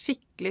man en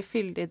skikkelig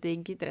fyldig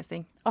digg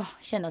dressing.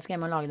 Kjenner jeg skal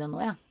hjem og lage den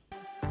nå, ja.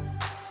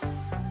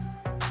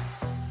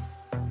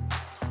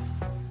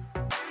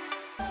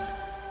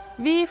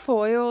 Vi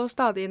får jo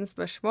stadig inn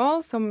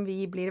spørsmål som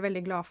vi blir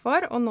veldig glad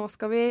for, og nå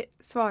skal vi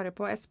svare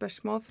på et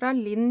spørsmål fra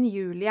Linn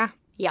Julie.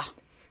 Ja.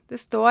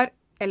 Det står...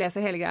 Jeg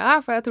leser hele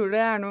greia, for jeg tror det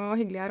noe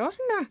hyggelig her også,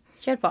 skjønner du?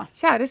 Kjør på.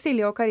 Kjære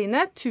Silje og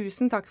Karine,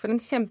 tusen takk for en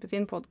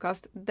kjempefin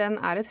podcast.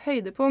 Den et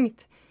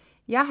høydepunkt.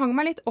 Jeg hang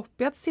meg litt opp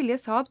i at Silje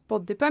sa at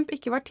bodypump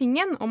ikke var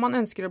tingen om man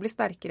ønsker å bli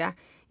sterkere.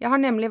 Jeg har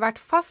nemlig vært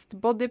fast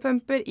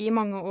bodypumper i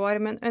mange år,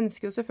 men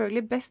ønsker jo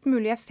selvfølgelig best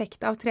mulig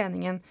effekt av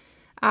treningen.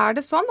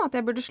 Det sånn at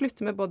jeg burde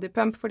slutte med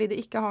bodypump fordi det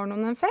ikke har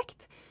noen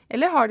effekt?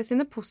 Eller har det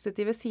sine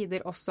positive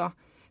sider også?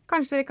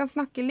 Kanskje dere kan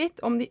snakke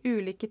litt om de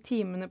ulike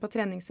timene på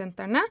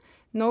treningssentrene.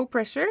 No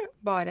pressure,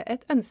 bare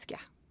et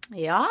ønske.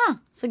 Ja,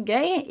 så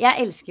gøy. Jeg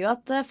elsker jo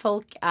at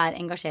folk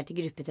engasjert i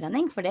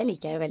gruppetrening, for det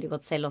liker jeg jo veldig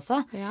godt selv også.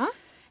 Ja.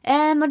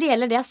 Når det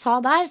gjelder det jeg sa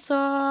der, så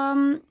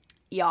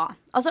ja.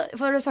 Altså,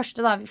 for det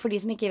første da, for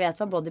de som ikke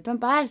vet hva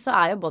bodypump så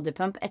jo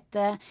bodypump et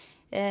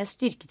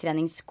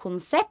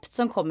styrketreningskonsept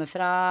som kommer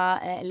fra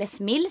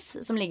Les Mills,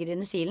 som ligger i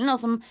New Zealand, og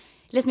som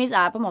Les Mills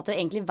på en måte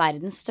egentlig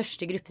verdens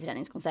største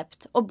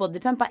gruppetreningskonsept. Og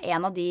bodypump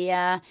en av de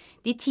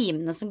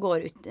timene som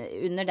går ut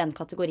under den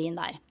kategorien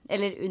der.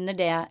 Eller under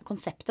det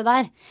konseptet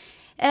der.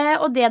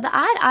 Og det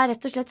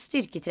rett og slett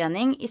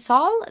styrketrening i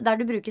sal, der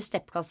du bruker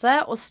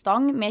steppkasse og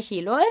stang med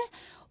kiloer.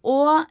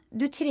 Og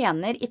du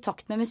trener i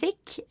takt med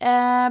musikk.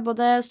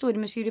 Både store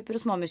muskelgrupper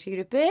og små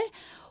muskelgrupper.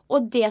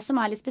 Og det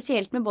som litt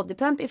spesielt med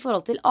bodypump i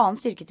forhold til annen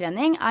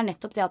styrketrening,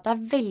 nettopp det at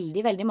det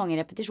veldig, veldig mange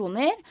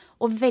repetisjoner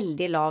og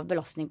veldig lav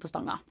belastning på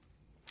stanga.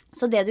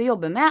 Så det du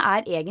jobber med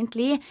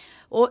egentlig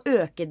å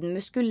øke den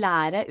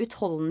muskulære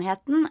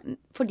utholdenheten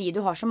fordi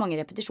du har så mange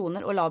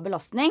repetisjoner og lav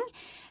belastning.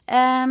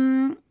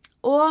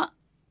 Og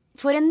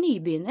for en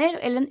nybegynner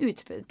eller en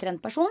uttrent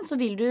person så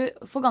vil du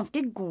få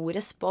ganske god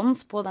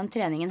respons på den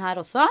treningen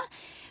her også.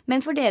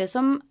 Men for dere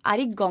som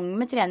i gang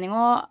med trening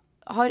og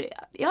har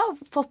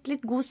fått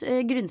litt god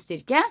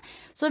grunnstyrke,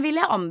 så vil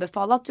jeg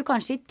anbefale at du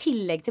kanskje i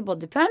tillegg til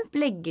bodypump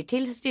legger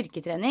til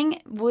styrketrening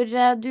hvor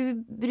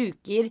du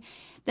bruker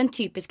den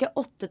typiske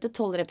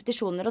 8-12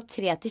 repetisjoner og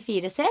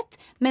 3-4 sett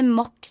med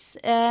maks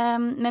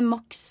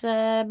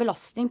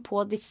belastning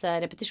på disse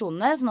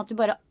repetisjonene, sånn at du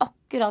bare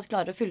akkurat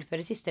klarer å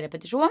fullføre siste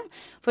repetisjon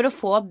for å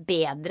få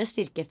bedre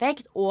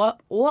styrkeeffekt og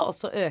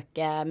også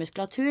øke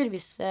muskulatur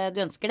hvis du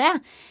ønsker det.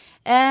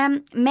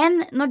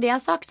 Men når det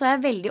sagt, så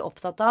jeg veldig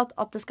opptatt av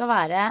at det skal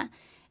være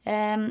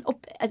en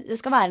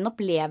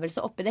opplevelse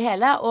oppi det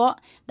hele, og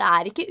det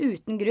ikke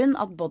uten grunn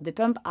at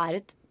bodypump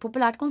et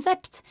populært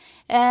konsept.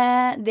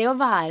 Det å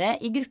være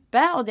i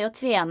gruppe og det å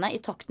trene i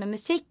takt med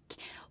musikk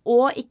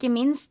og ikke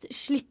minst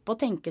slippe å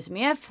tenke så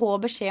mye, få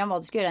beskjed om hva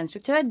du skal gjøre av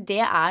instruktør,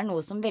 det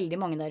noe som veldig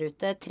mange der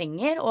ute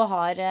trenger og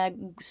har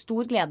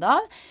stor glede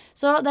av.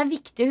 Så det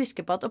viktig å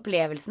huske på at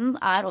opplevelsen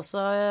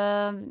også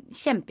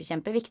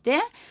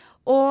kjempeviktig,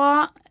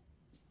 og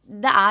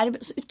det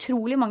så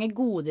utrolig mange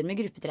goder med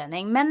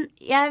gruppetrening, men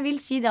jeg vil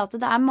si det at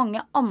det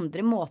mange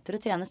andre måter å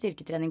trene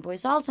styrketrening på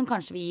i sal som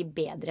kanskje vil gi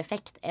bedre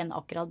effekt enn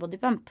akkurat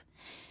bodypump.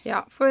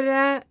 Ja, for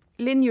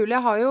Linn Julie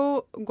har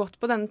jo gått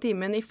på denne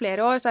timen i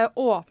flere år, så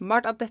jo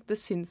åpenbart at dette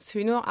syns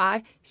hun jo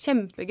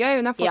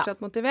kjempegøy. Hun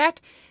fortsatt motivert,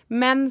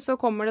 men så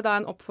kommer det da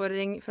en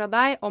oppfordring fra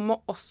deg om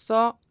å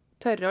også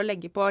tørre å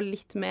legge på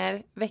litt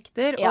mer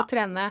vekter og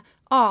trene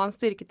annen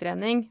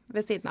styrketrening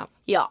ved siden av.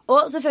 Ja,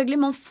 og selvfølgelig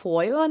man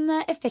får jo en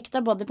effekt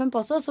av bodypump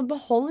også, så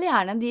behold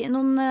gjerne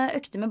noen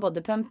økter med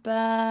bodypump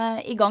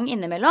i gang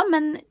innimellom,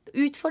 men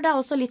utfor deg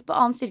også litt på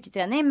annen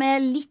styrketrening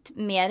med litt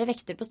mer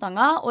vekter på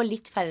stanga og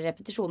litt færre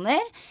repetisjoner,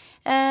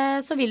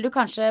 så vil du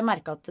kanskje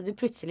merke at du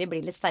plutselig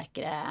blir litt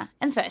sterkere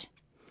enn før.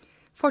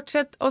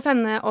 Fortsett å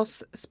sende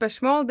oss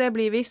spørsmål, det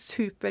blir vi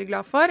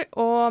superglad for,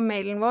 og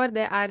mailen vår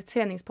det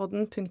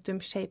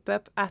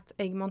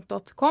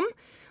treningspodden.shapeup@egmont.com,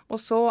 og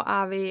så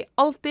vi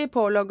alltid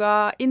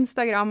pålogget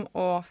Instagram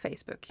og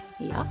Facebook.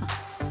 Ja.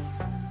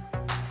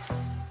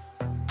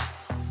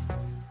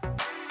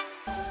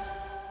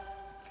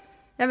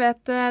 Jeg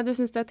vet du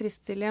synes det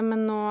trist, Silje,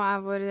 men nå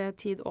vår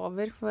tid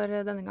over for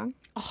denne gang.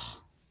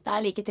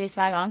 Det like trist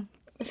hver gang.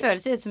 Det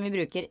føles ut som vi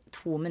bruker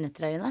 2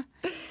 minutter her inne.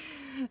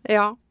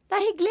 Ja. Det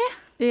hyggelig.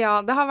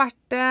 Ja, det har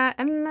vært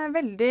en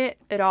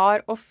veldig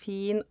rar og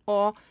fin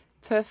og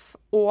tøff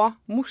og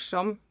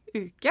morsom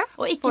uke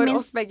og ikke for minst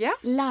oss begge.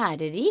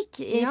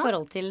 Lærerik i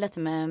forhold til dette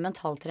med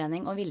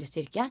mentaltrening og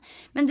viljestyrke.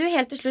 Men du,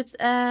 helt til slutt,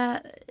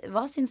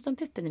 hva syns du om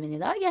puppene mine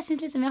i dag? Jeg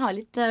synes liksom vi har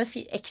litt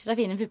ekstra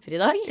fine pupper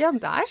i dag. Ja,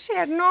 der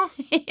skjer det noe.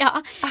 Ja,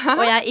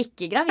 og jeg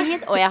ikke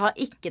gravid, og jeg har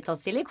ikke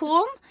tatt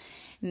silikon.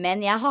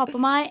 Men jeg har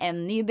på meg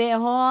en ny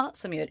BH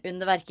som gjør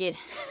underverker.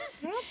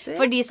 Ja,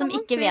 for de som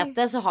ikke vet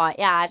det, så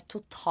jeg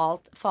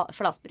totalt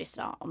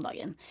flatbrystra om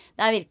dagen.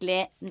 Det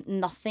virkelig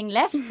nothing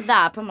left. Det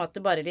på en måte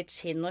bare litt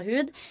skinn og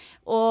hud.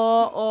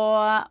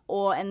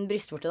 Og en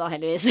brystvorte da,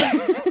 heldigvis.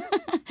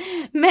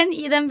 Men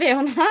i den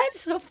BH-en her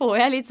så får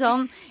jeg litt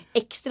sånn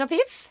ekstra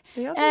piff.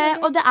 Ja,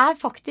 og det er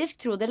faktisk,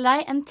 tro det eller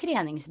ei, en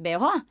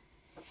trenings-BH.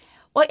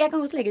 Og jeg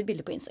kan godt legge ut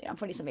bilder på Instagram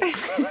for de som vil.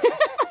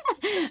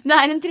 Det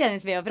er en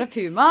trenings-BH fra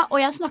Puma, og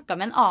jeg snakket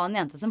med en annen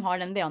jente som har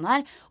den BH-en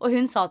her, og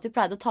hun sa at vi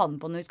pleide å ta den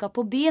på når vi skal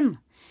på byen.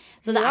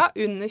 Så det er,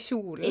 under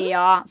kjolen.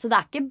 Ja, så det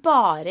er ikke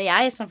bare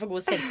jeg som får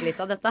god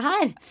selvtillit av dette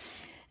her.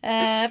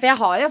 For jeg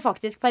har jo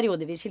faktisk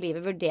periodevis i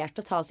livet vurdert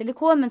å ta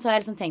silikon, men så har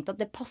jeg liksom tenkt at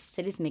det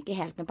passer liksom ikke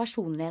helt med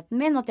personligheten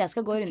min at jeg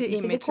skal gå rundt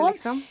med silikon.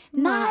 Liksom?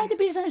 Nei, det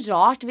blir sånn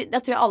rart. Jeg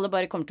tror alle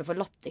bare kommer til å få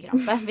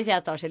latterkrampe. Hvis jeg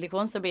tar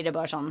silikon, så blir det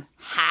bare sånn,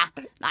 hæ?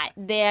 Nei,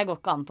 det går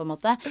ikke an på en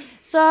måte.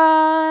 Så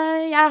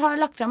jeg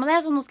har lagt frem med det,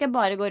 så nå skal jeg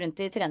bare gå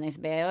rundt i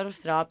trenings-BH-er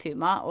fra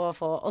Puma og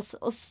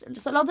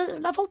så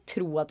la folk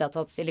tro at jeg har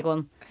tatt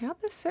silikon. Ja,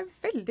 det ser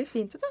veldig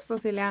fint ut altså,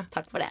 Silje.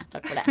 Takk for det.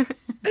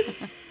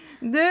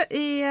 Du,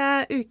 i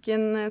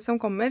uken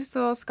som kommer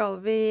så skal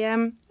vi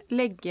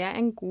legge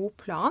en god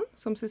plan,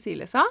 som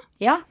Cecilie sa.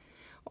 Ja.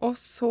 Og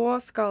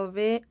så skal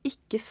vi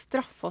ikke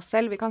straffe oss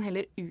selv, vi kan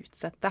heller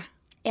utsette.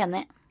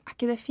 Enig. Er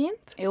ikke det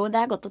fint? Jo,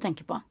 det er godt å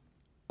tenke på.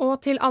 Og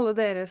til alle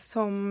dere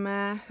som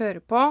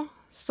hører på,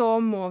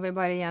 så må vi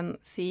bare igjen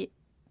si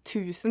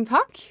tusen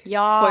takk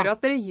for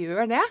at dere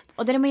gjør det.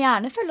 Og dere må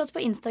gjerne følge oss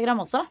på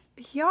Instagram også.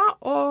 Ja,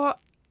 og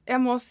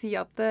jeg må si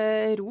at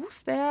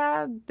ros,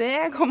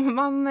 det kommer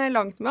man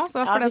langt med,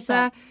 altså. For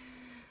dette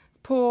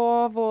på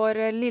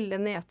vår lille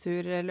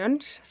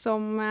nedturlunsj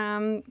som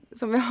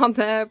vi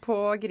hadde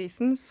på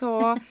Grisen,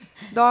 så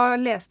da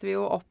leste vi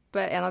jo opp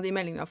en av de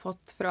meldingene vi har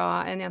fått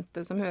fra en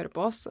jente som hører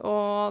på oss,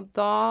 og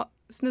da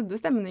snudde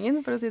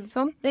stemningen, for å si det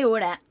sånn. Det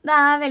gjorde det. Det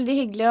er veldig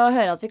hyggelig å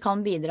høre at vi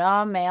kan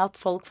bidra med at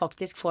folk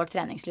faktisk får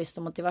treningslyst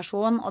og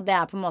motivasjon, og det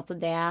er på en måte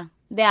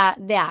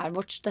det er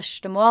vårt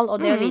største mål, og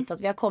det å vite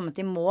at vi har kommet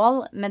i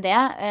mål med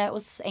det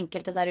hos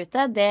enkelte der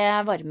ute,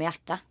 det varmer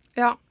hjertet.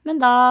 Ja. Men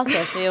da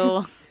ses vi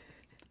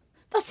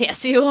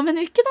jo om en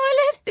uke da,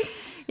 eller?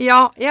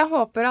 Ja, jeg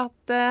håper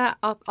at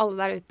alle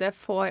der ute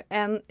får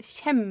en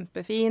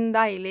kjempefin,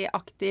 deilig,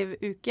 aktiv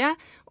uke.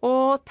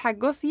 Og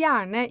tagg oss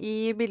gjerne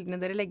i bildene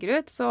dere legger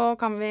ut, så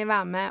kan vi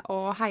være med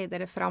og heie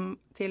dere fram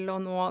til å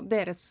nå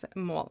deres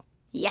mål.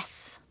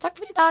 Yes! Takk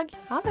for i dag.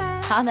 Ha det!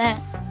 Ha det!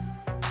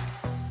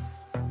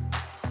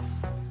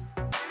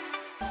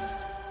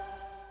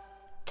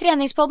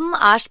 Treningspodden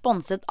er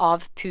sponset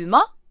av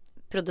Puma.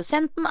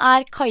 Produsenten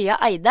er Kaja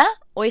Eide,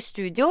 og i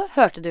studio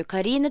hørte du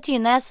Karine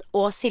Tynes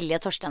og Silje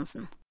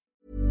Torstensen.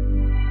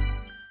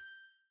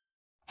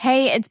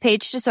 Hey, it's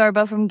Paige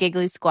DeSorbo from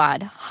Giggly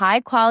Squad.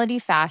 High quality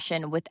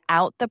fashion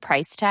without the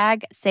price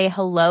tag. Say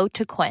hello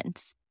to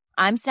Quince.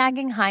 I'm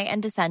snagging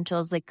high-end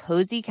essentials like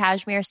cozy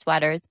cashmere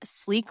sweaters,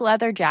 sleek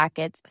leather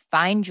jackets,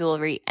 fine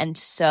jewelry, and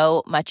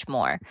so much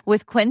more.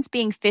 With Quince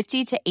being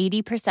 50 to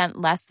 80%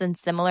 less than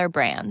similar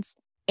brands.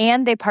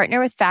 And they partner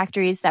with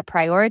factories that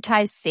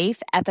prioritize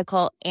safe,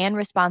 ethical, and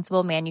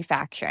responsible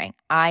manufacturing.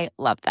 I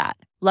love that.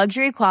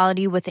 Luxury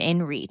quality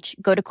within reach.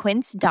 Go to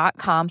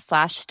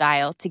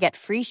quince.com/style to get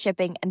free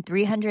shipping and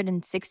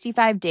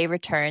 365-day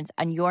returns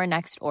on your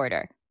next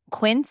order.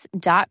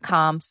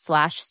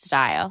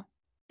 Quince.com/style.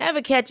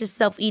 Ever catch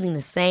yourself eating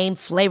the same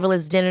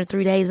flavorless dinner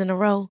 3 days in a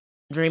row?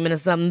 Dreaming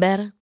of something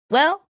better?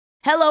 Well,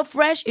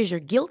 HelloFresh is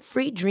your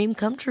guilt-free dream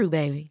come true,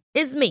 baby.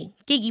 It's me,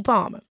 Keke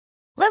Palmer.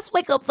 Let's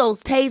wake up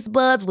those taste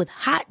buds with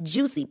hot,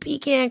 juicy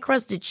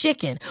pecan-crusted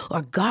chicken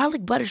or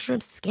garlic butter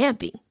shrimp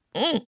scampi.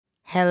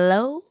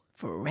 Hello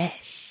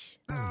Fresh.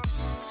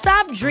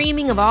 Stop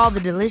dreaming of all the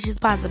delicious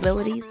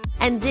possibilities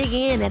and dig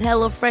in at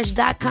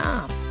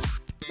HelloFresh.com.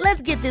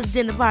 Let's get this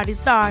dinner party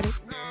started.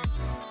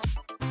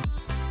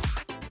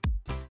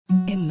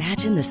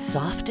 Imagine the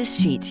softest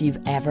sheets you've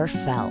ever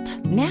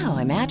felt. Now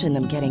imagine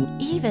them getting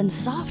even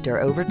softer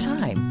over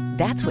time.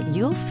 That's what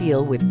you'll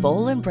feel with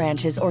Boll &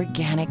 Branch's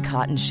organic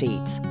cotton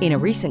sheets. In a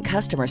recent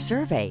customer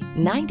survey,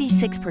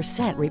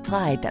 96%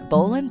 replied that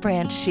Boll &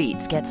 Branch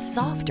sheets get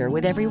softer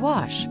with every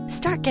wash.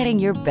 Start getting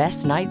your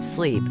best night's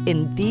sleep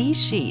in these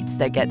sheets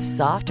that get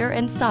softer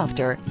and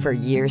softer for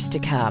years to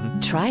come.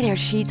 Try their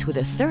sheets with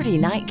a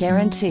 30-night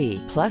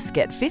guarantee. Plus,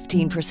 get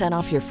 15%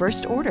 off your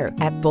first order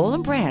at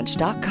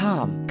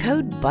bollandbranch.com.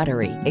 Code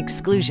BUTTERY.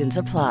 Exclusions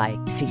apply.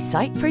 See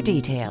site for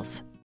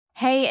details.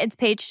 Hey, it's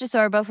Paige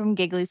DeSorbo from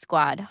Giggly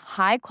Squad.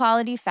 High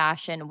quality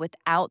fashion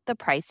without the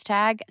price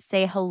tag.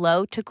 Say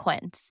hello to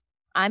Quince.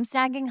 I'm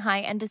snagging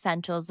high-end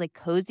essentials like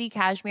cozy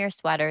cashmere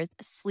sweaters,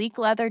 sleek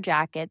leather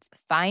jackets,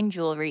 fine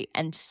jewelry,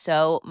 and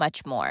so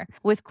much more.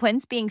 With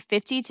Quince being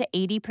 50 to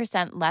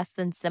 80% less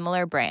than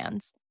similar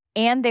brands.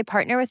 And they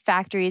partner with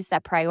factories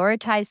that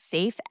prioritize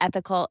safe,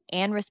 ethical,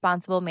 and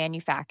responsible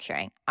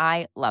manufacturing.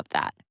 I love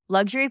that.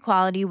 Luxury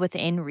quality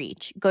within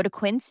reach. Go to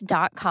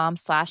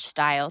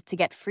quince.com/style to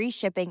get free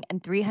shipping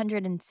and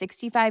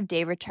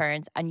 365-day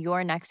returns on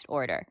your next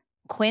order.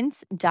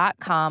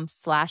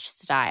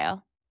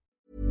 Quince.com/style.